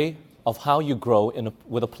the way of how you grow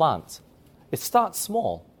with a plant. It starts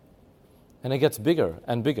small, and it gets bigger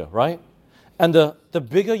and bigger, right? And the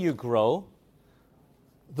bigger you grow,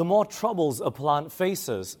 the more troubles a plant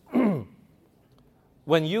faces.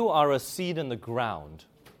 When you are a seed in the ground,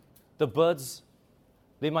 the birds,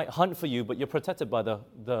 they might hunt for you, but you're protected by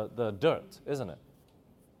the dirt, isn't it?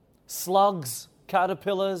 Slugs,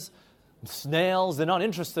 caterpillars, snails, they're not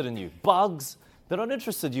interested in you. Bugs, they're not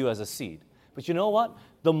interested in you as a seed. But you know what?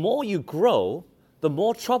 The more you grow, the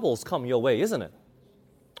more troubles come your way, isn't it?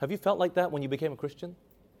 Have you felt like that when you became a Christian?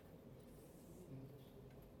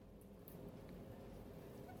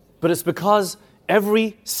 But it's because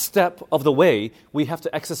every step of the way, we have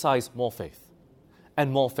to exercise more faith,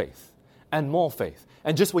 and more faith, and more faith.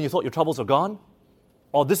 And just when you thought your troubles are gone,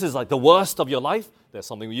 or this is like the worst of your life, there's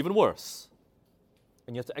something even worse.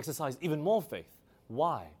 And you have to exercise even more faith.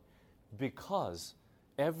 Why? Because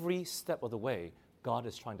every step of the way, God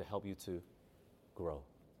is trying to help you to grow.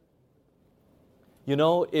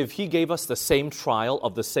 If He gave us the same trial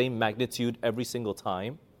of the same magnitude every single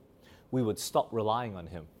time, we would stop relying on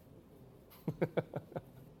Him.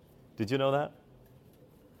 Did you know that?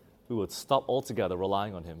 We would stop altogether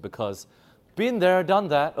relying on Him because been there, done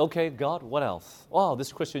that. Okay, God, what else? Oh,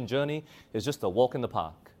 this Christian journey is just a walk in the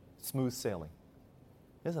park. Smooth sailing.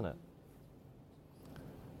 Isn't it?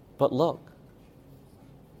 But look,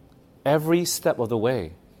 every step of the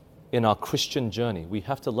way in our Christian journey, we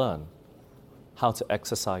have to learn how to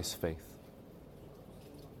exercise faith.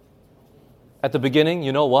 At the beginning,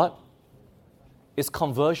 you know what? It's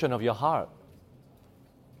conversion of your heart.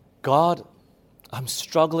 God, I'm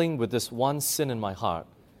struggling with this one sin in my heart,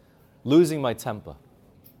 losing my temper.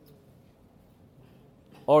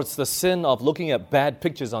 Or it's the sin of looking at bad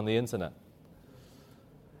pictures on the internet.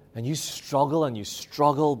 And you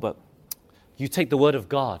struggle, but you take the Word of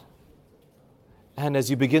God. And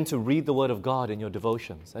as you begin to read the Word of God in your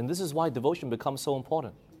devotions, and this is why devotion becomes so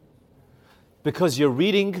important, because you're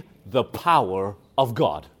reading the power of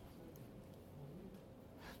God.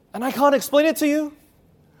 And I can't explain it to you,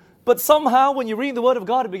 but somehow when you read the Word of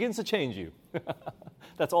God, it begins to change you.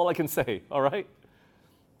 That's all I can say, all right?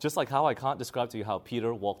 Just like how I can't describe to you how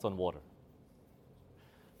Peter walked on water.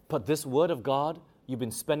 But this Word of God, you've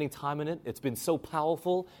been spending time in it, it's been so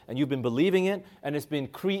powerful, and you've been believing it, and it's been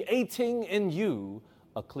creating in you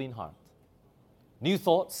a clean heart. New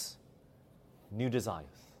thoughts, new desires.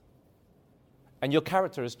 And your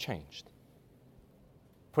character is changed.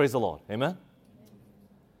 Praise the Lord. Amen?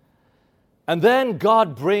 And then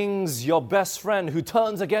God brings your best friend who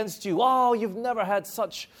turns against you. Oh, you've never had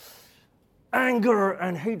such anger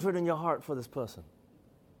and hatred in your heart for this person.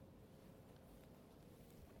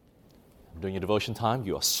 During your devotion time,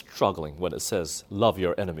 you are struggling when it says, love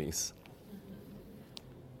your enemies.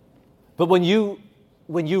 But when you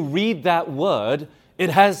read that word, it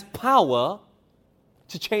has power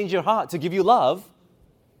to change your heart, to give you love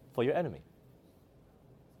for your enemy.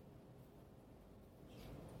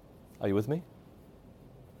 Are you with me?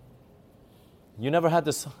 You never had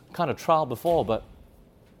this kind of trial before, but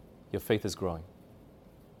your faith is growing.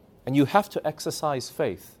 And you have to exercise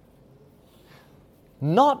faith.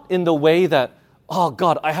 Not in the way that, oh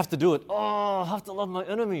God, I have to do it. Oh, I have to love my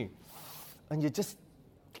enemy. And you just,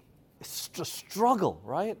 it's a struggle,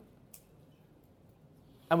 right?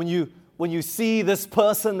 And when you see this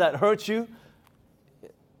person that hurt you,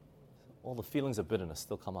 all the feelings of bitterness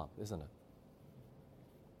still come up, isn't it?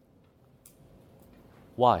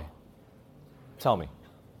 Why? Tell me.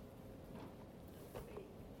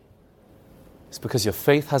 It's because your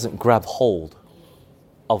faith hasn't grabbed hold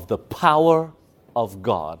of the power of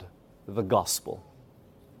God, the gospel.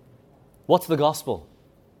 What's the gospel?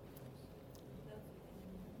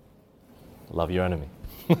 Love your enemy.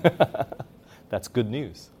 That's good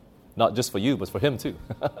news. Not just for you, but for him too.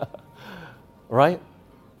 Right?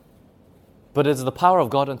 But it's the power of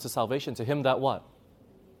God unto salvation to him that what?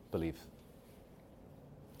 Believe.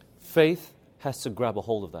 Faith has to grab a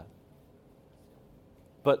hold of that.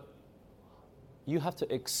 But you have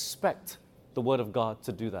to expect the Word of God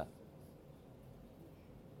to do that.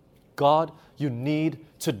 God, you need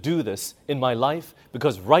to do this in my life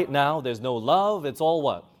because right now there's no love, it's all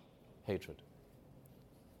what? Hatred.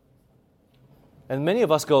 And many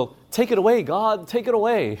of us go, take it away, God, take it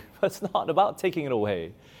away. But it's not about taking it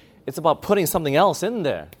away. It's about putting something else in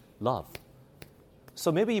there, love.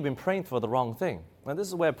 So maybe you've been praying for the wrong thing. And this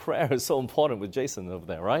is where prayer is so important with Jason over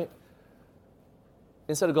there, right?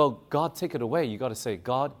 Instead of go, God, take it away, you got to say,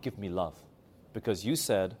 God, give me love. Because you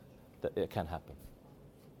said that it can happen.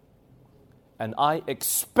 And I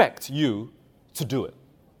expect you to do it.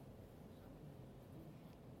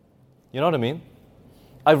 You know what I mean?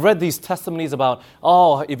 I've read these testimonies about,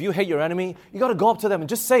 oh, if you hate your enemy, you got to go up to them and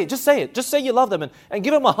just say it. Just say it. Just say you love them and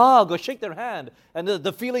give them a hug or shake their hand. And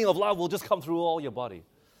the feeling of love will just come through all your body.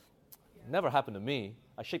 Never happened to me.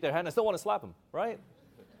 I shake their hand, I still want to slap them, right?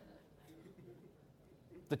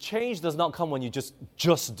 The change does not come when you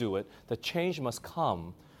just do it. The change must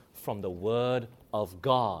come from the Word of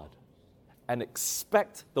God. And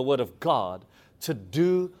expect the Word of God to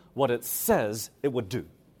do what it says it would do.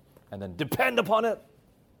 And then depend upon it.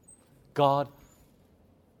 God,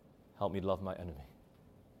 help me love my enemy.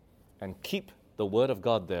 And keep the Word of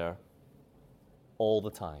God there all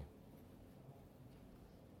the time.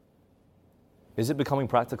 Is it becoming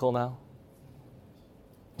practical now?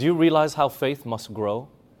 Do you realize how faith must grow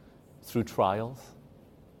through trials?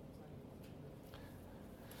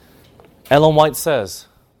 Ellen White says,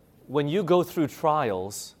 when you go through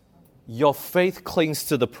trials, your faith clings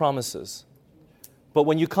to the promises. But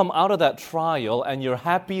when you come out of that trial and you're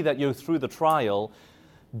happy that you're through the trial,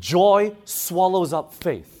 joy swallows up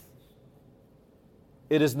faith.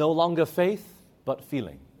 It is no longer faith, but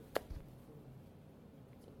feeling.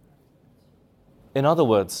 In other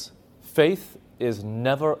words, faith is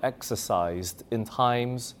never exercised in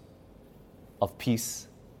times of peace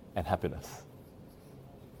and happiness.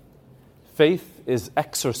 Faith is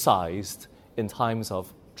exercised in times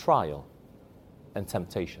of trial and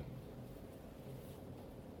temptation.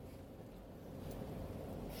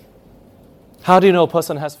 How do you know a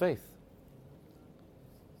person has faith?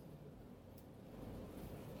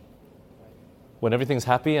 When everything's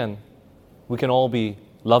happy and we can all be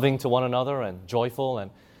loving to one another and joyful,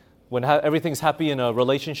 and when everything's happy in a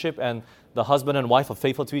relationship and the husband and wife are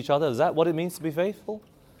faithful to each other, is that what it means to be faithful?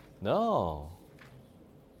 No.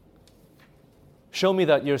 Show me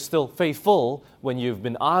that you're still faithful when you've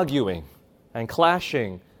been arguing and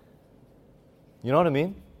clashing. You know what I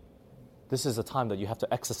mean? This is a time that you have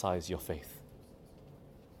to exercise your faith.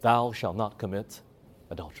 Thou shalt not commit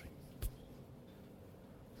adultery.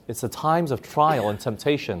 It's the times of trial and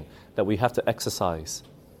temptation that we have to exercise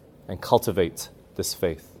and cultivate this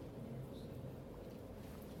faith.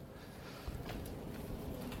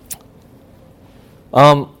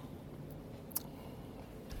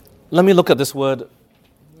 Let me look at this word.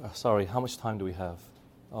 Sorry, how much time do we have?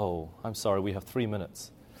 Oh, I'm sorry, we have 3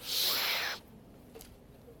 minutes.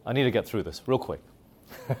 I need to get through this real quick.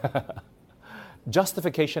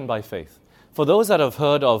 Justification by faith. For those that have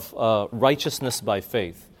heard of righteousness by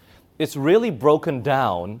faith, it's really broken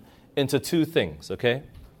down into two things, okay?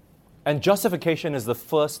 And justification is the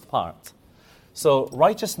first part. So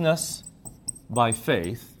righteousness by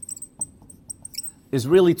faith is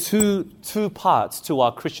really two parts to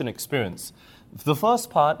our Christian experience. The first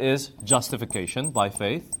part is justification by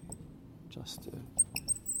faith.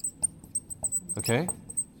 Okay?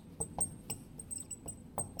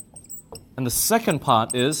 And the second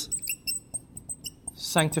part is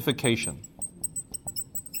sanctification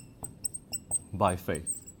by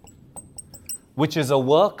faith, which is a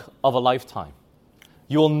work of a lifetime.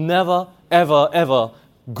 You will never, ever, ever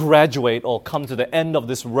graduate or come to the end of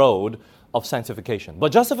this road of sanctification.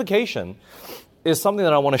 But justification is something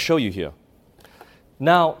that I want to show you here.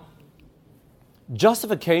 Now,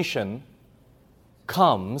 justification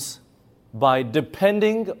comes by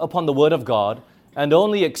depending upon the Word of God and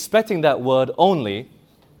only expecting that Word only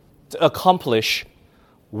to accomplish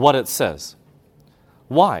what it says.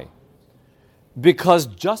 Why? Because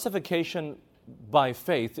justification by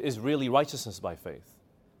faith is really righteousness by faith.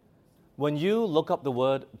 When you look up the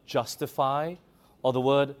word justify or the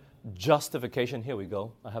word justification, here we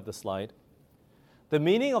go, I have the slide. The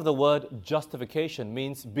meaning of the word justification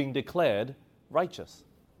means being declared righteous.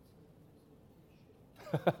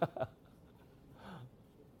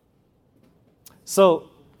 So,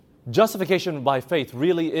 justification by faith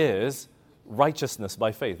really is righteousness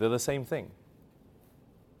by faith. They're the same thing.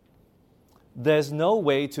 There's no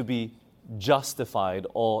way to be justified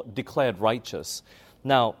or declared righteous.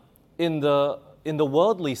 Now, in the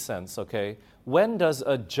worldly sense, okay, when does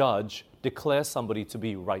a judge declare somebody to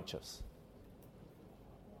be righteous?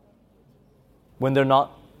 When they're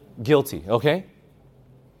not guilty, okay?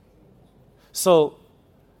 So,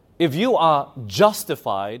 if you are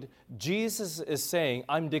justified, Jesus is saying,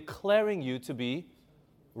 I'm declaring you to be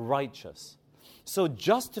righteous. So,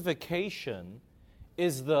 justification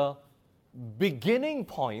is the beginning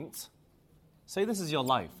point. Say this is your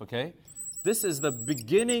life, okay? This is the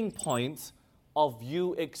beginning point of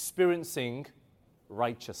you experiencing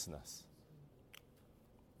righteousness.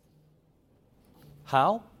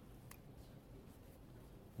 How?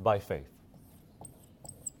 By faith.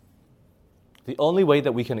 The only way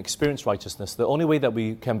that we can experience righteousness, the only way that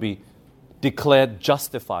we can be declared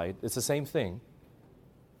justified, it's the same thing,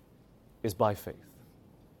 is by faith.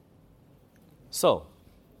 So,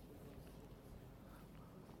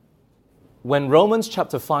 when Romans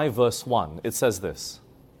chapter 5 verse 1, it says this,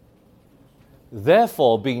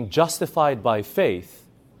 therefore, being justified by faith,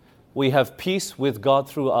 we have peace with God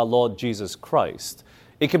through our Lord Jesus Christ.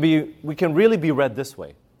 We can really be read this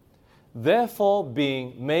way. Therefore,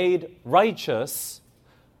 being made righteous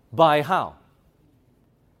by how?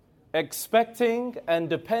 Expecting and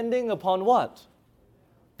depending upon what?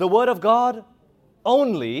 The Word of God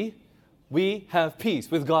only, we have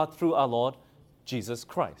peace with God through our Lord Jesus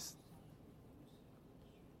Christ.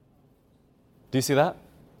 Do you see that?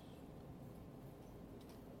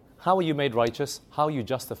 How are you made righteous? How are you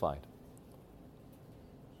justified?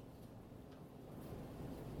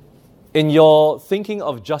 In your thinking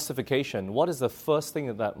of justification, what is the first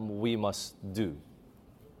thing that we must do?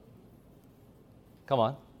 Come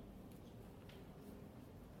on.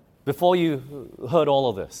 Before you heard all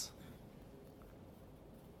of this,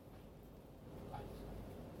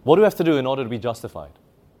 what do we have to do in order to be justified?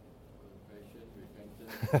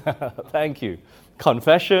 Thank you.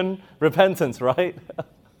 Confession, repentance, right?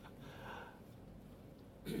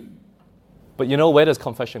 But you know, where does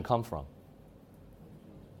confession come from?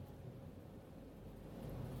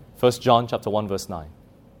 1 John chapter 1 verse 9.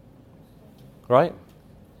 Right?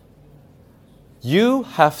 You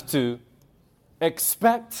have to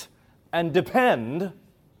expect and depend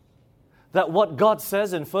that what God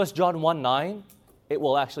says in 1 John 1:9, it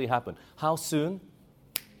will actually happen. How soon?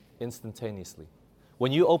 Instantaneously.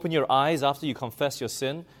 When you open your eyes after you confess your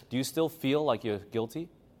sin, do you still feel like you're guilty?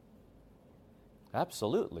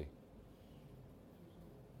 Absolutely.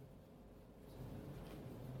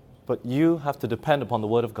 But you have to depend upon the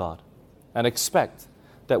Word of God and expect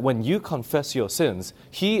that when you confess your sins,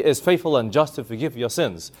 He is faithful and just to forgive your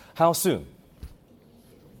sins. How soon?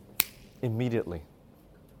 Immediately.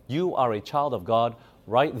 You are a child of God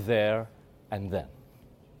right there and then.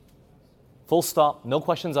 Full stop, no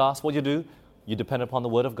questions asked. What you do? You depend upon the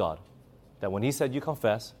Word of God. That when He said you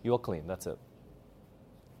confess, you are clean. That's it.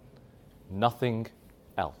 Nothing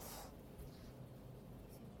else.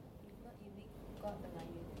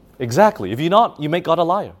 Exactly. If you're not, you make God a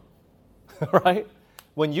liar. Right?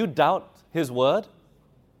 When you doubt His Word,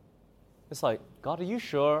 it's like, God, are you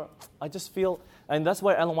sure? I just feel... And that's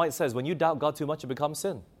why Ellen White says, when you doubt God too much, it becomes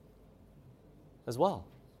sin as well.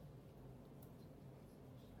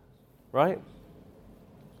 Right?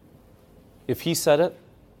 If He said it,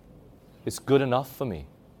 It's good enough for me.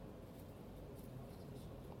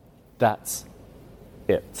 That's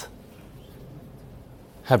it.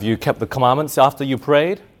 Have you kept the commandments after you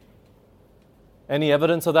prayed? Any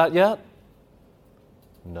evidence of that yet?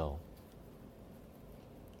 No.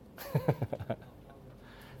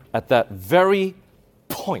 At that very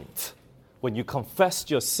point, when you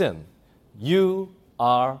confessed your sin, you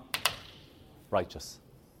are righteous.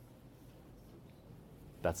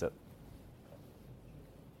 That's it.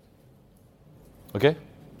 Okay?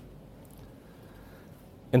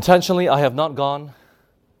 Intentionally, I have not gone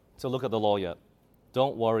to look at the law yet.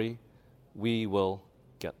 Don't worry, we will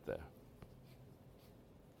get there.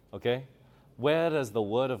 Okay? Where does the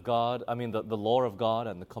Word of God, the law of God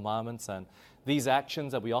and the commandments and these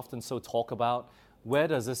actions that we often so talk about, where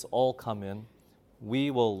does this all come in?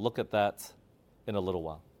 We will look at that in a little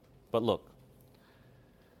while. But look,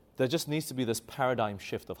 there just needs to be this paradigm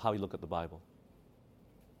shift of how you look at the Bible.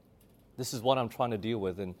 This is what I'm trying to deal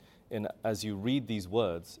with in as you read these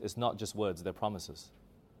words. It's not just words, they're promises.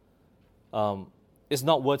 It's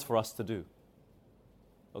not words for us to do.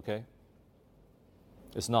 Okay?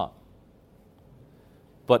 It's not.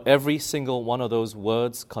 But every single one of those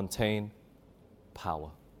words contain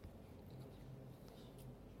power.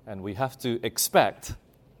 And we have to expect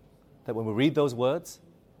that when we read those words,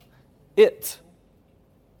 it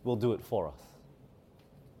will do it for us.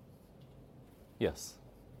 Yes.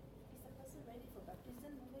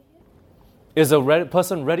 Is a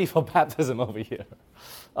person ready for baptism over here?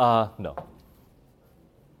 No.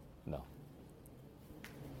 No.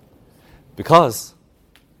 Because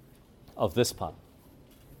of this part.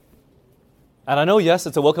 And I know, yes,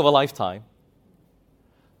 it's a work of a lifetime,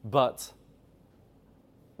 but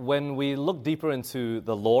when we look deeper into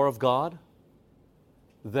the law of God,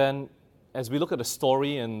 then as we look at the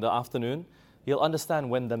story in the afternoon, you'll understand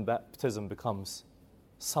when then baptism becomes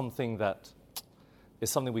something that is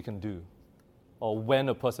something we can do, or when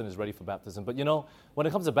a person is ready for baptism. But when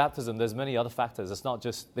it comes to baptism, there's many other factors. It's not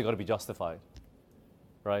just they got to be justified,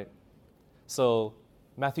 right? So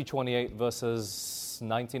Matthew 28, verses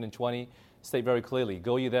 19 and 20 state very clearly,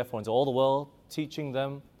 "Go ye therefore into all the world, teaching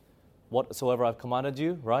them whatsoever I've commanded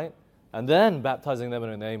you," right? And then baptizing them in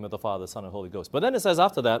the name of the Father, Son, and Holy Ghost. But then it says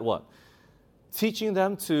after that, what? Teaching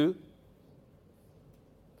them to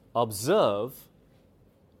observe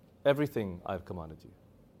everything I've commanded you.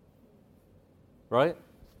 Right?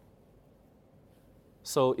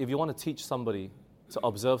 So if you want to teach somebody to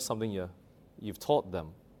observe something you've taught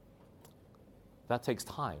them, that takes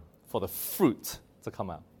time for the fruit to come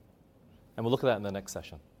out. And we'll look at that in the next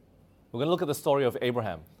session. We're going to look at the story of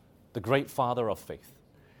Abraham, the great father of faith.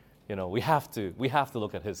 We have to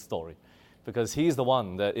look at his story because he's the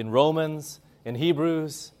one that in Romans, in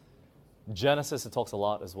Hebrews, Genesis, it talks a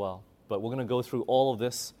lot as well. But we're going to go through all of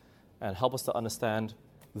this and help us to understand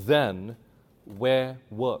then where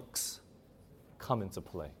works come into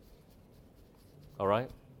play. All right?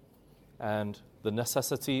 And the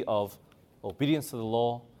necessity of obedience to the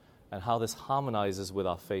law and how this harmonizes with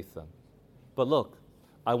our faith then. But look,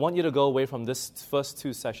 I want you to go away from this first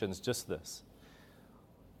two sessions just this.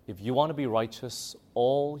 If you want to be righteous,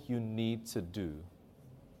 all you need to do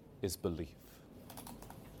is believe.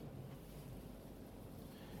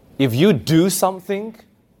 If you do something,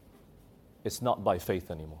 it's not by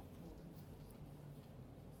faith anymore.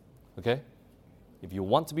 Okay? If you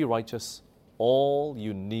want to be righteous, all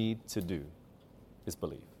you need to do is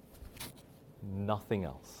believe. Nothing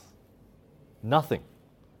else. Nothing.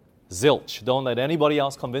 Zilch. Don't let anybody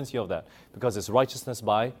else convince you of that, because it's righteousness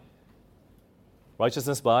by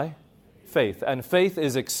faith. And faith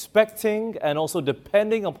is expecting and also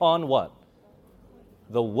depending upon what?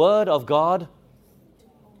 The Word of God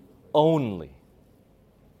only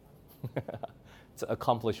to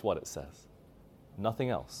accomplish what it says. Nothing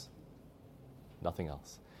else. Nothing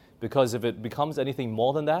else. Because if it becomes anything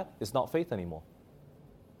more than that, it's not faith anymore.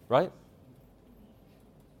 Right?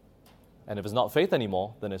 And if it's not faith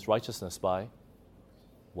anymore, then it's righteousness by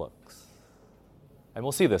works. And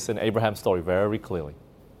we'll see this in Abraham's story very clearly.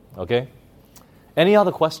 Okay? Any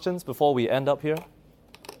other questions before we end up here?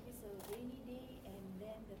 It's a rainy day, and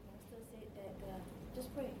then the pastor said that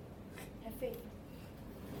just pray, have faith.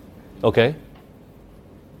 Okay.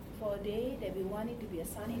 For a day that we want it to be a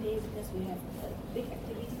sunny day because we have a big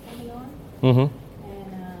activity coming on. Mm-hmm.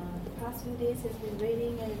 And the past few days has been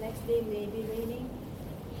raining, and the next day may be raining.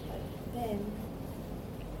 But then,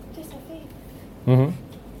 just have faith.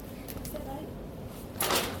 Mm-hmm. Is that right?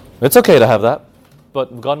 It's okay to have that,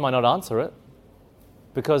 but God might not answer it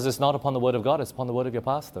because it's not upon the Word of God, it's upon the word of your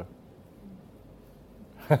pastor.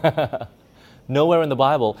 Nowhere in the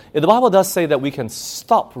Bible. The Bible does say that we can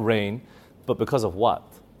stop rain, but because of what?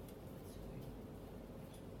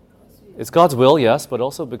 It's God's will, yes, but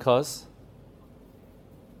also because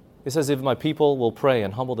it says, if my people will pray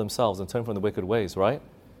and humble themselves and turn from the wicked ways, right?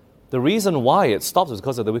 The reason why it stops is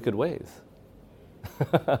because of the wicked ways.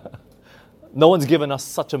 No one's given us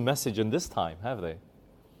such a message in this time, have they?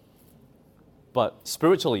 But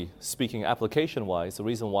spiritually speaking, application-wise, the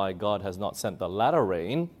reason why God has not sent the latter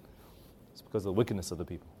rain is because of the wickedness of the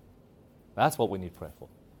people. That's what we need prayer for.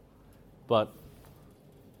 But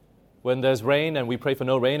when there's rain and we pray for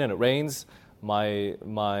no rain and it rains,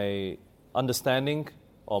 my understanding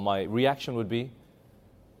or my reaction would be,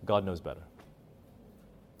 God knows better.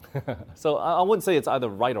 So I wouldn't say it's either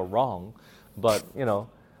right or wrong, but,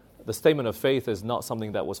 the statement of faith is not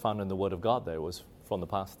something that was found in the Word of God there. It was from the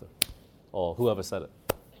pastor or whoever said it,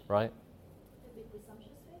 right?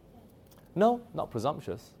 No, not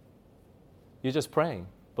presumptuous. You're just praying.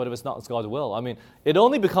 But if it's not God's will, it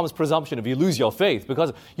only becomes presumption if you lose your faith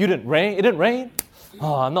because it didn't rain.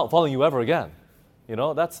 Oh, I'm not following you ever again.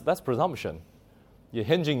 That's presumption. You're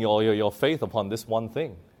hinging your faith upon this one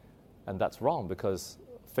thing. And that's wrong because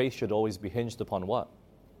faith should always be hinged upon what?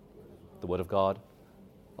 The Word of God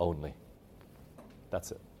only.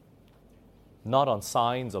 That's it. Not on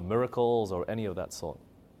signs or miracles or any of that sort.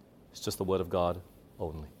 It's just the Word of God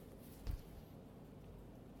only.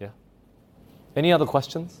 Yeah? Any other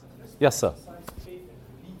questions? Yes, sir.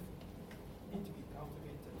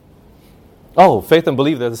 Oh, faith and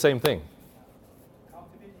belief, they're the same thing.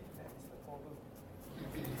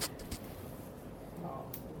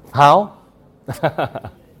 How?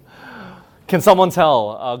 Can someone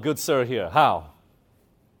tell, good sir here, how?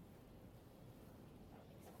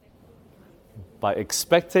 By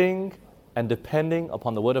expecting and depending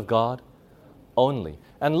upon the Word of God only.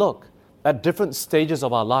 And look, at different stages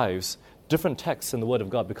of our lives, different texts in the Word of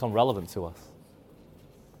God become relevant to us.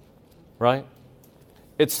 Right?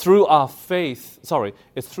 It's through our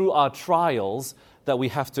it's through our trials that we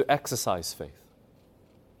have to exercise faith.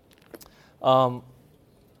 An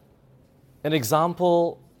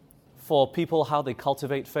example for people how they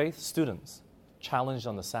cultivate faith, students challenged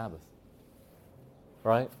on the Sabbath.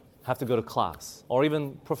 Right? Have to go to class. Or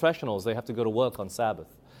even professionals, they have to go to work on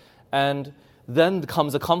Sabbath. And then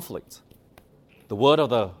comes a conflict. The word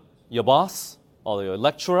of your boss or your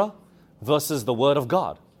lecturer versus the Word of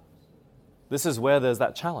God. This is where there's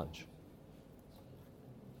that challenge.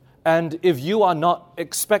 And if you are not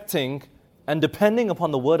expecting and depending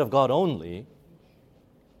upon the Word of God only,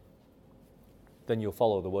 then you'll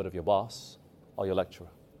follow the word of your boss or your lecturer.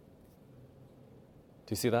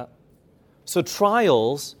 Do you see that? So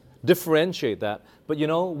trials differentiate that. But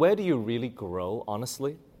where do you really grow,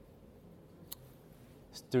 honestly?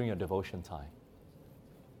 It's during your devotion time.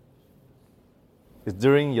 It's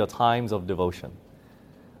during your times of devotion.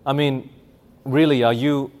 Really, are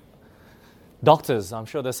you doctors? I'm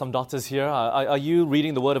sure there's some doctors here. Are you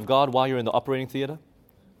reading the Word of God while you're in the operating theater?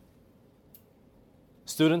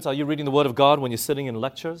 Students, are you reading the Word of God when you're sitting in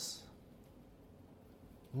lectures?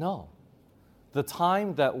 No. The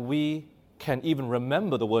time that we can even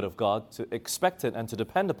remember the Word of God, to expect it and to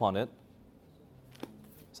depend upon it,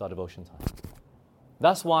 is our devotion time.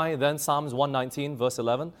 That's why then Psalms 119, verse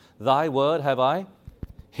 11, Thy word have I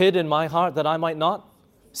hid in my heart that I might not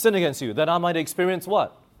sin against you, that I might experience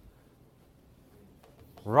what?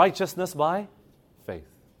 Righteousness by faith.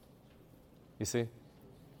 You see?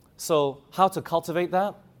 So how to cultivate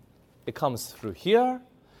that? It comes through here.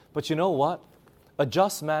 But you know what? A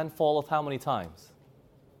just man falleth how many times?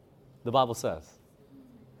 The Bible says.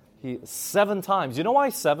 7 times. You know why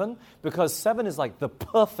 7? Because 7 is like the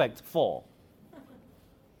perfect fall.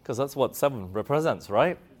 Because that's what 7 represents,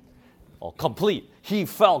 right? Or complete. He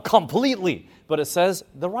fell completely. But it says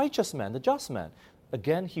the righteous man, the just man.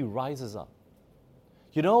 Again, he rises up.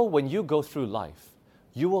 When you go through life,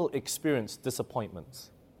 you will experience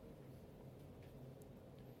disappointments.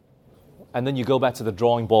 And then you go back to the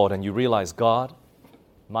drawing board and you realize, God,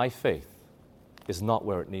 my faith is not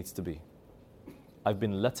where it needs to be. I've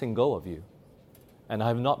been letting go of you. And I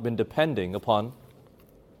have not been depending upon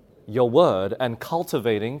your word and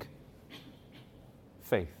cultivating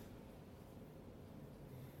faith.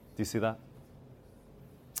 Do you see that?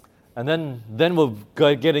 And then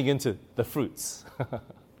we're getting into the fruits.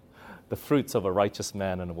 The fruits of a righteous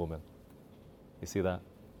man and a woman. You see that?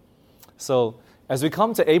 So, as we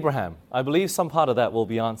come to Abraham, I believe some part of that will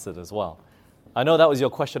be answered as well. I know that was your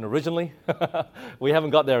question originally. We haven't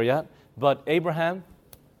got there yet. But Abraham,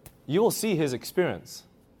 you will see his experience.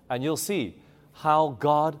 And you'll see how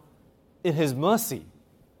God, in His mercy,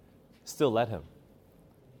 still led him.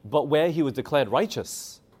 But where he was declared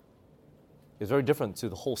righteous is very different to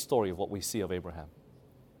the whole story of what we see of Abraham.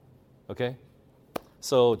 Okay?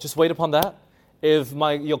 So just wait upon that. If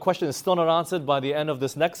your question is still not answered by the end of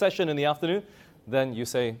this next session in the afternoon, then you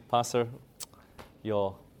say, Pastor,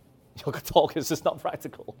 your talk is just not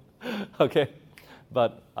practical. Okay?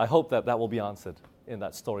 But I hope that will be answered in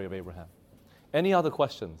that story of Abraham. Any other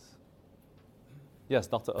questions? Yes,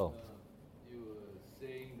 Dr. O. You were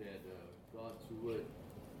saying that God's word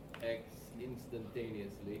acts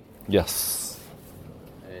instantaneously. Yes.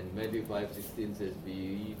 And Matthew 5:16 says, "Be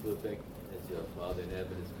ye perfect as your Father in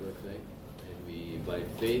heaven is perfect." And we, by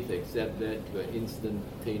faith, accept that we're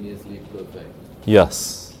instantaneously perfect.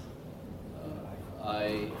 Yes.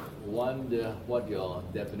 I wonder what your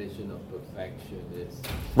definition of perfection is.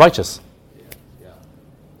 Righteous. Yeah.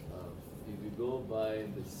 If you go by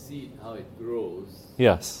the seed, how it grows,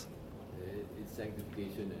 Yes. it's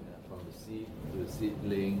sanctification, and from the seed to the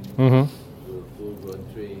seedling Mm-hmm. to a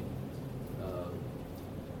full-grown tree.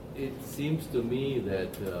 It seems to me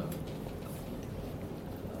that,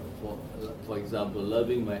 for example,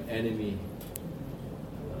 loving my enemy,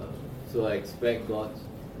 so I expect God's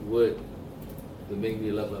word to make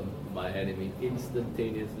me love my enemy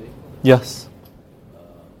instantaneously. Yes.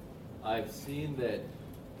 I've seen that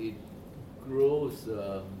it grows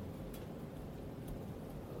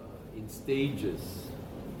in stages,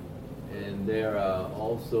 and there are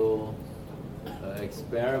also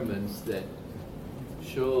experiments that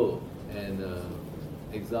show and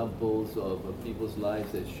examples of people's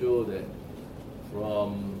lives that show that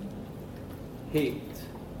from hate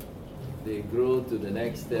they grow to the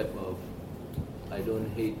next step of, I don't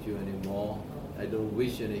hate you anymore, I don't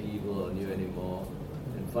wish any evil on you anymore,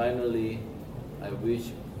 and finally I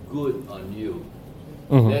wish good on you.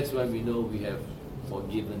 Mm-hmm. That's when we know we have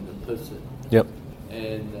forgiven the person. Yep.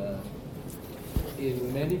 And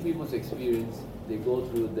in many people's experience, they go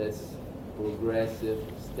through this progressive,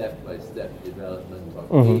 step-by-step development from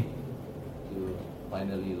Mm-hmm. hate to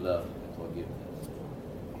finally love and forgiveness.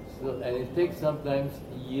 So, and it takes sometimes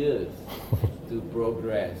years to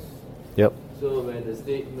progress. Yep. So when the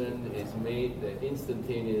statement is made that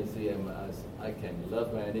instantaneously I can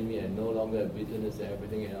love my enemy and no longer have bitterness and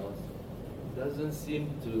everything else, doesn't seem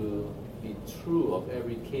to be true of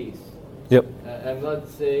every case. Yep. I'm not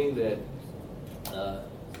saying that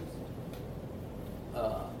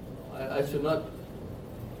I should not.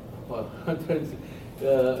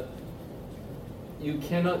 You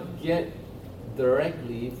cannot get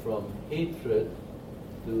directly from hatred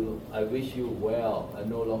to I wish you well and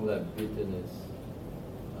no longer have bitterness.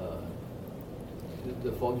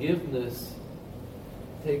 The forgiveness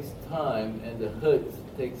takes time and the hurt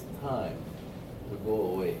takes time to go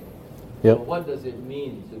away. Yep. So what does it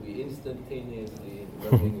mean to be instantaneously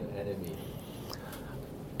loving your enemy?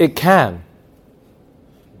 It can,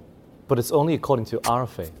 but it's only according to our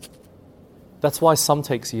faith. That's why some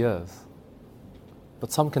takes years,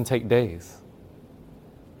 but some can take days.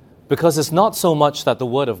 Because it's not so much that the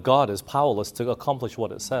Word of God is powerless to accomplish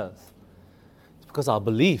what it says. It's because our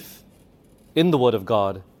belief in the Word of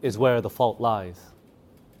God is where the fault lies.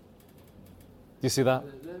 Do you see that?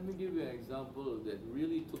 Let me give you an example that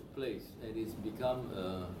really took place and it's become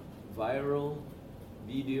a viral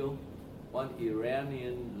video. One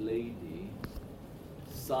Iranian lady,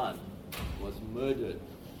 son, was murdered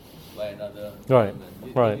by another Right,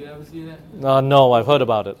 woman. right. Did you ever see that? No, I've heard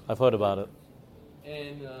about it.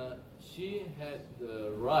 And she had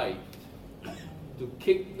the right to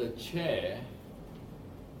kick the chair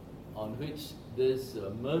on which this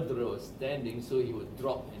murderer was standing so he would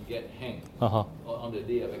drop and get hanged on the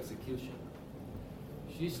day of execution.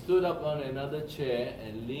 She stood up on another chair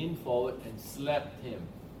and leaned forward and slapped him,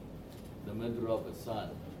 the murderer of her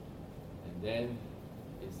son. And then,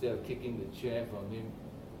 instead of kicking the chair from him,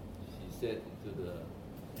 she said to the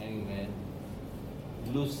hangman,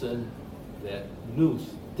 loosen that noose,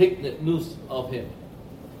 take that noose off him.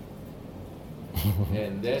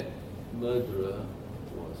 And that murderer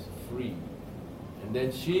was free. And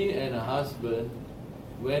then she and her husband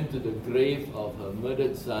went to the grave of her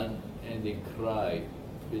murdered son and they cried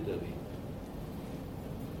bitterly.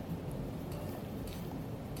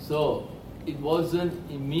 So it wasn't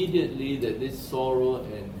immediately that this sorrow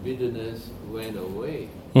and bitterness went away.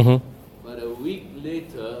 Mm-hmm. But a week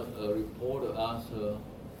later, a reporter asked her,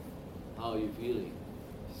 how are you feeling?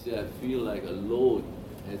 She said, I feel like a load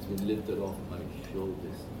has been lifted off my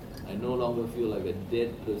shoulders. I no longer feel like a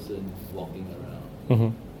dead person walking around.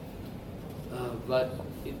 Mm-hmm. But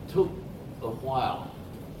it took a while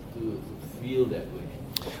to feel that way.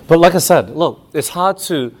 But like I said, look, it's hard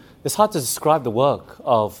to describe the work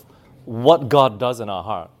of what God does in our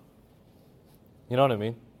heart. You know what I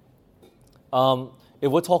mean?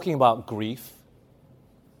 If we're talking about grief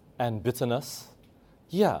and bitterness,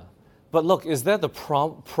 yeah. But look, is there the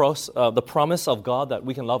promise of God that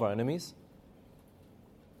we can love our enemies?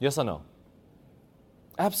 Yes or no?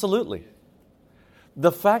 Absolutely.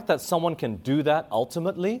 The fact that someone can do that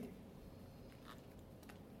ultimately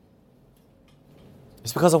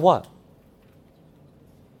is because of what?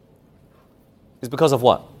 It's because of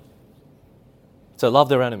what? To love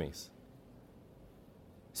their enemies.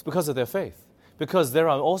 It's because of their faith. Because there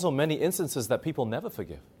are also many instances that people never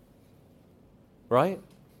forgive. Right?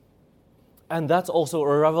 And that's also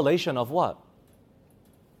a revelation of what?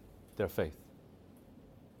 Their faith.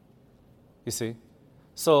 You see?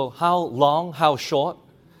 So how long, how short?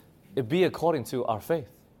 It be according to our faith.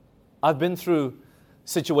 I've been through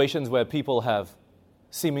situations where people have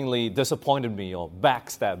seemingly disappointed me or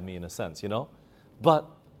backstabbed me in a sense, you know? But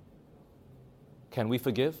can we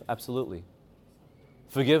forgive? Absolutely.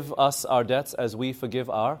 Forgive us our debts as we forgive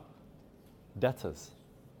our debtors.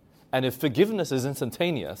 And if forgiveness is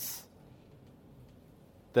instantaneous,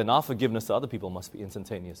 then our forgiveness to other people must be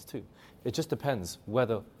instantaneous too. It just depends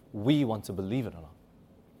whether we want to believe it or not.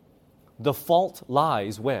 The fault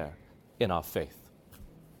lies where? In our faith.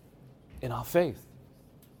 In our faith.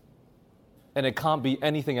 And it can't be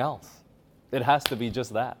anything else. It has to be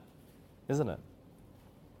just that, isn't it?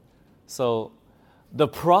 So the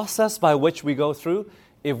process by which we go through,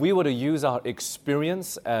 if we were to use our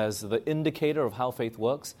experience as the indicator of how faith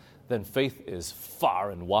works, then faith is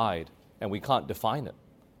far and wide, and we can't define it.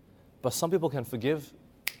 But some people can forgive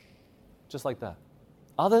just like that.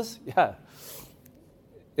 Others, yeah.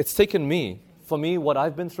 It's taken me, for me, what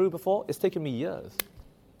I've been through before, it's taken me years.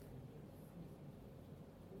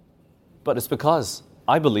 But it's because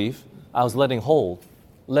I believe I was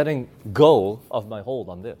letting go of my hold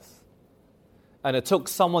on this. And it took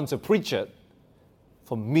someone to preach it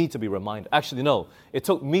for me to be reminded. Actually, no. It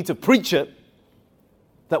took me to preach it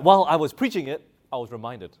that while I was preaching it, I was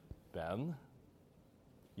reminded, Ben,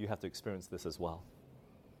 you have to experience this as well.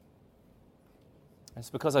 It's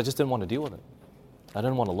because I just didn't want to deal with it. I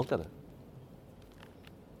didn't want to look at it.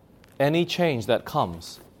 Any change that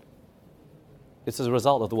comes, it's as a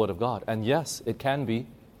result of the Word of God. And yes, it can be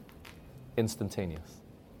instantaneous.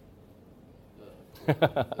 The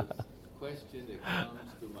question that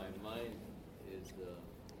comes to my mind is,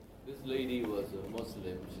 this lady was a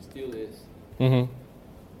Muslim, she still is. Mm-hmm.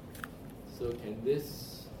 So can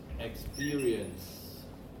this experience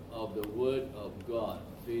of the Word of God,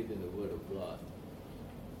 faith in the Word of God,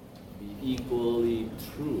 be equally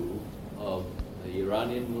true of the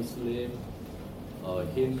Iranian Muslim or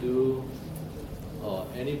Hindu or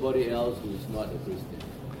anybody else who is not a Christian?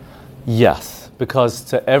 Yes, because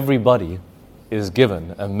to everybody is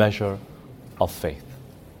given a measure of faith.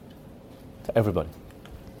 To everybody.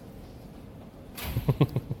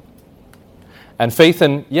 And faith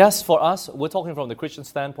in, yes, for us, we're talking from the Christian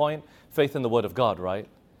standpoint, faith in the Word of God, right?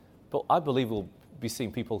 But I believe we'll be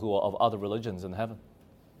seeing people who are of other religions in heaven,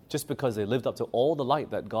 just because they lived up to all the light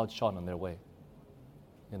that God shone on their way.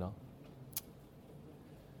 You know?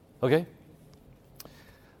 Okay?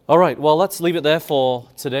 All right, well, let's leave it there for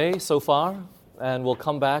today so far, and we'll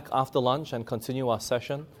come back after lunch and continue our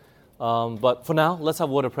session. But for now, let's have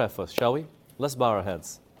a word of prayer first, shall we? Let's bow our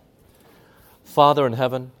heads. Father in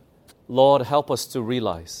heaven, Lord, help us to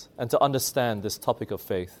realize and to understand this topic of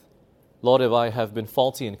faith. Lord, if I have been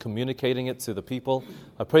faulty in communicating it to the people,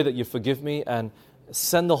 I pray that you forgive me and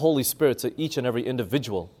send the Holy Spirit to each and every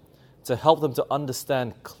individual to help them to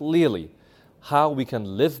understand clearly how we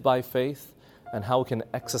can live by faith and how we can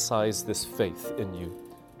exercise this faith in you.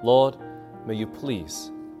 Lord, may you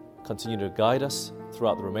please continue to guide us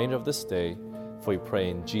throughout the remainder of this day, for we pray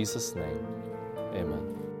in Jesus' name.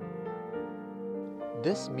 Amen.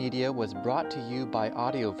 This media was brought to you by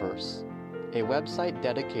Audioverse, a website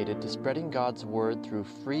dedicated to spreading God's Word through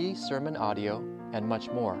free sermon audio and much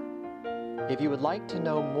more. If you would like to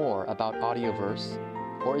know more about Audioverse,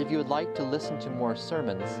 or if you would like to listen to more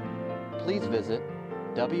sermons, please visit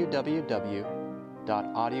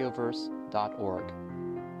www.audioverse.org.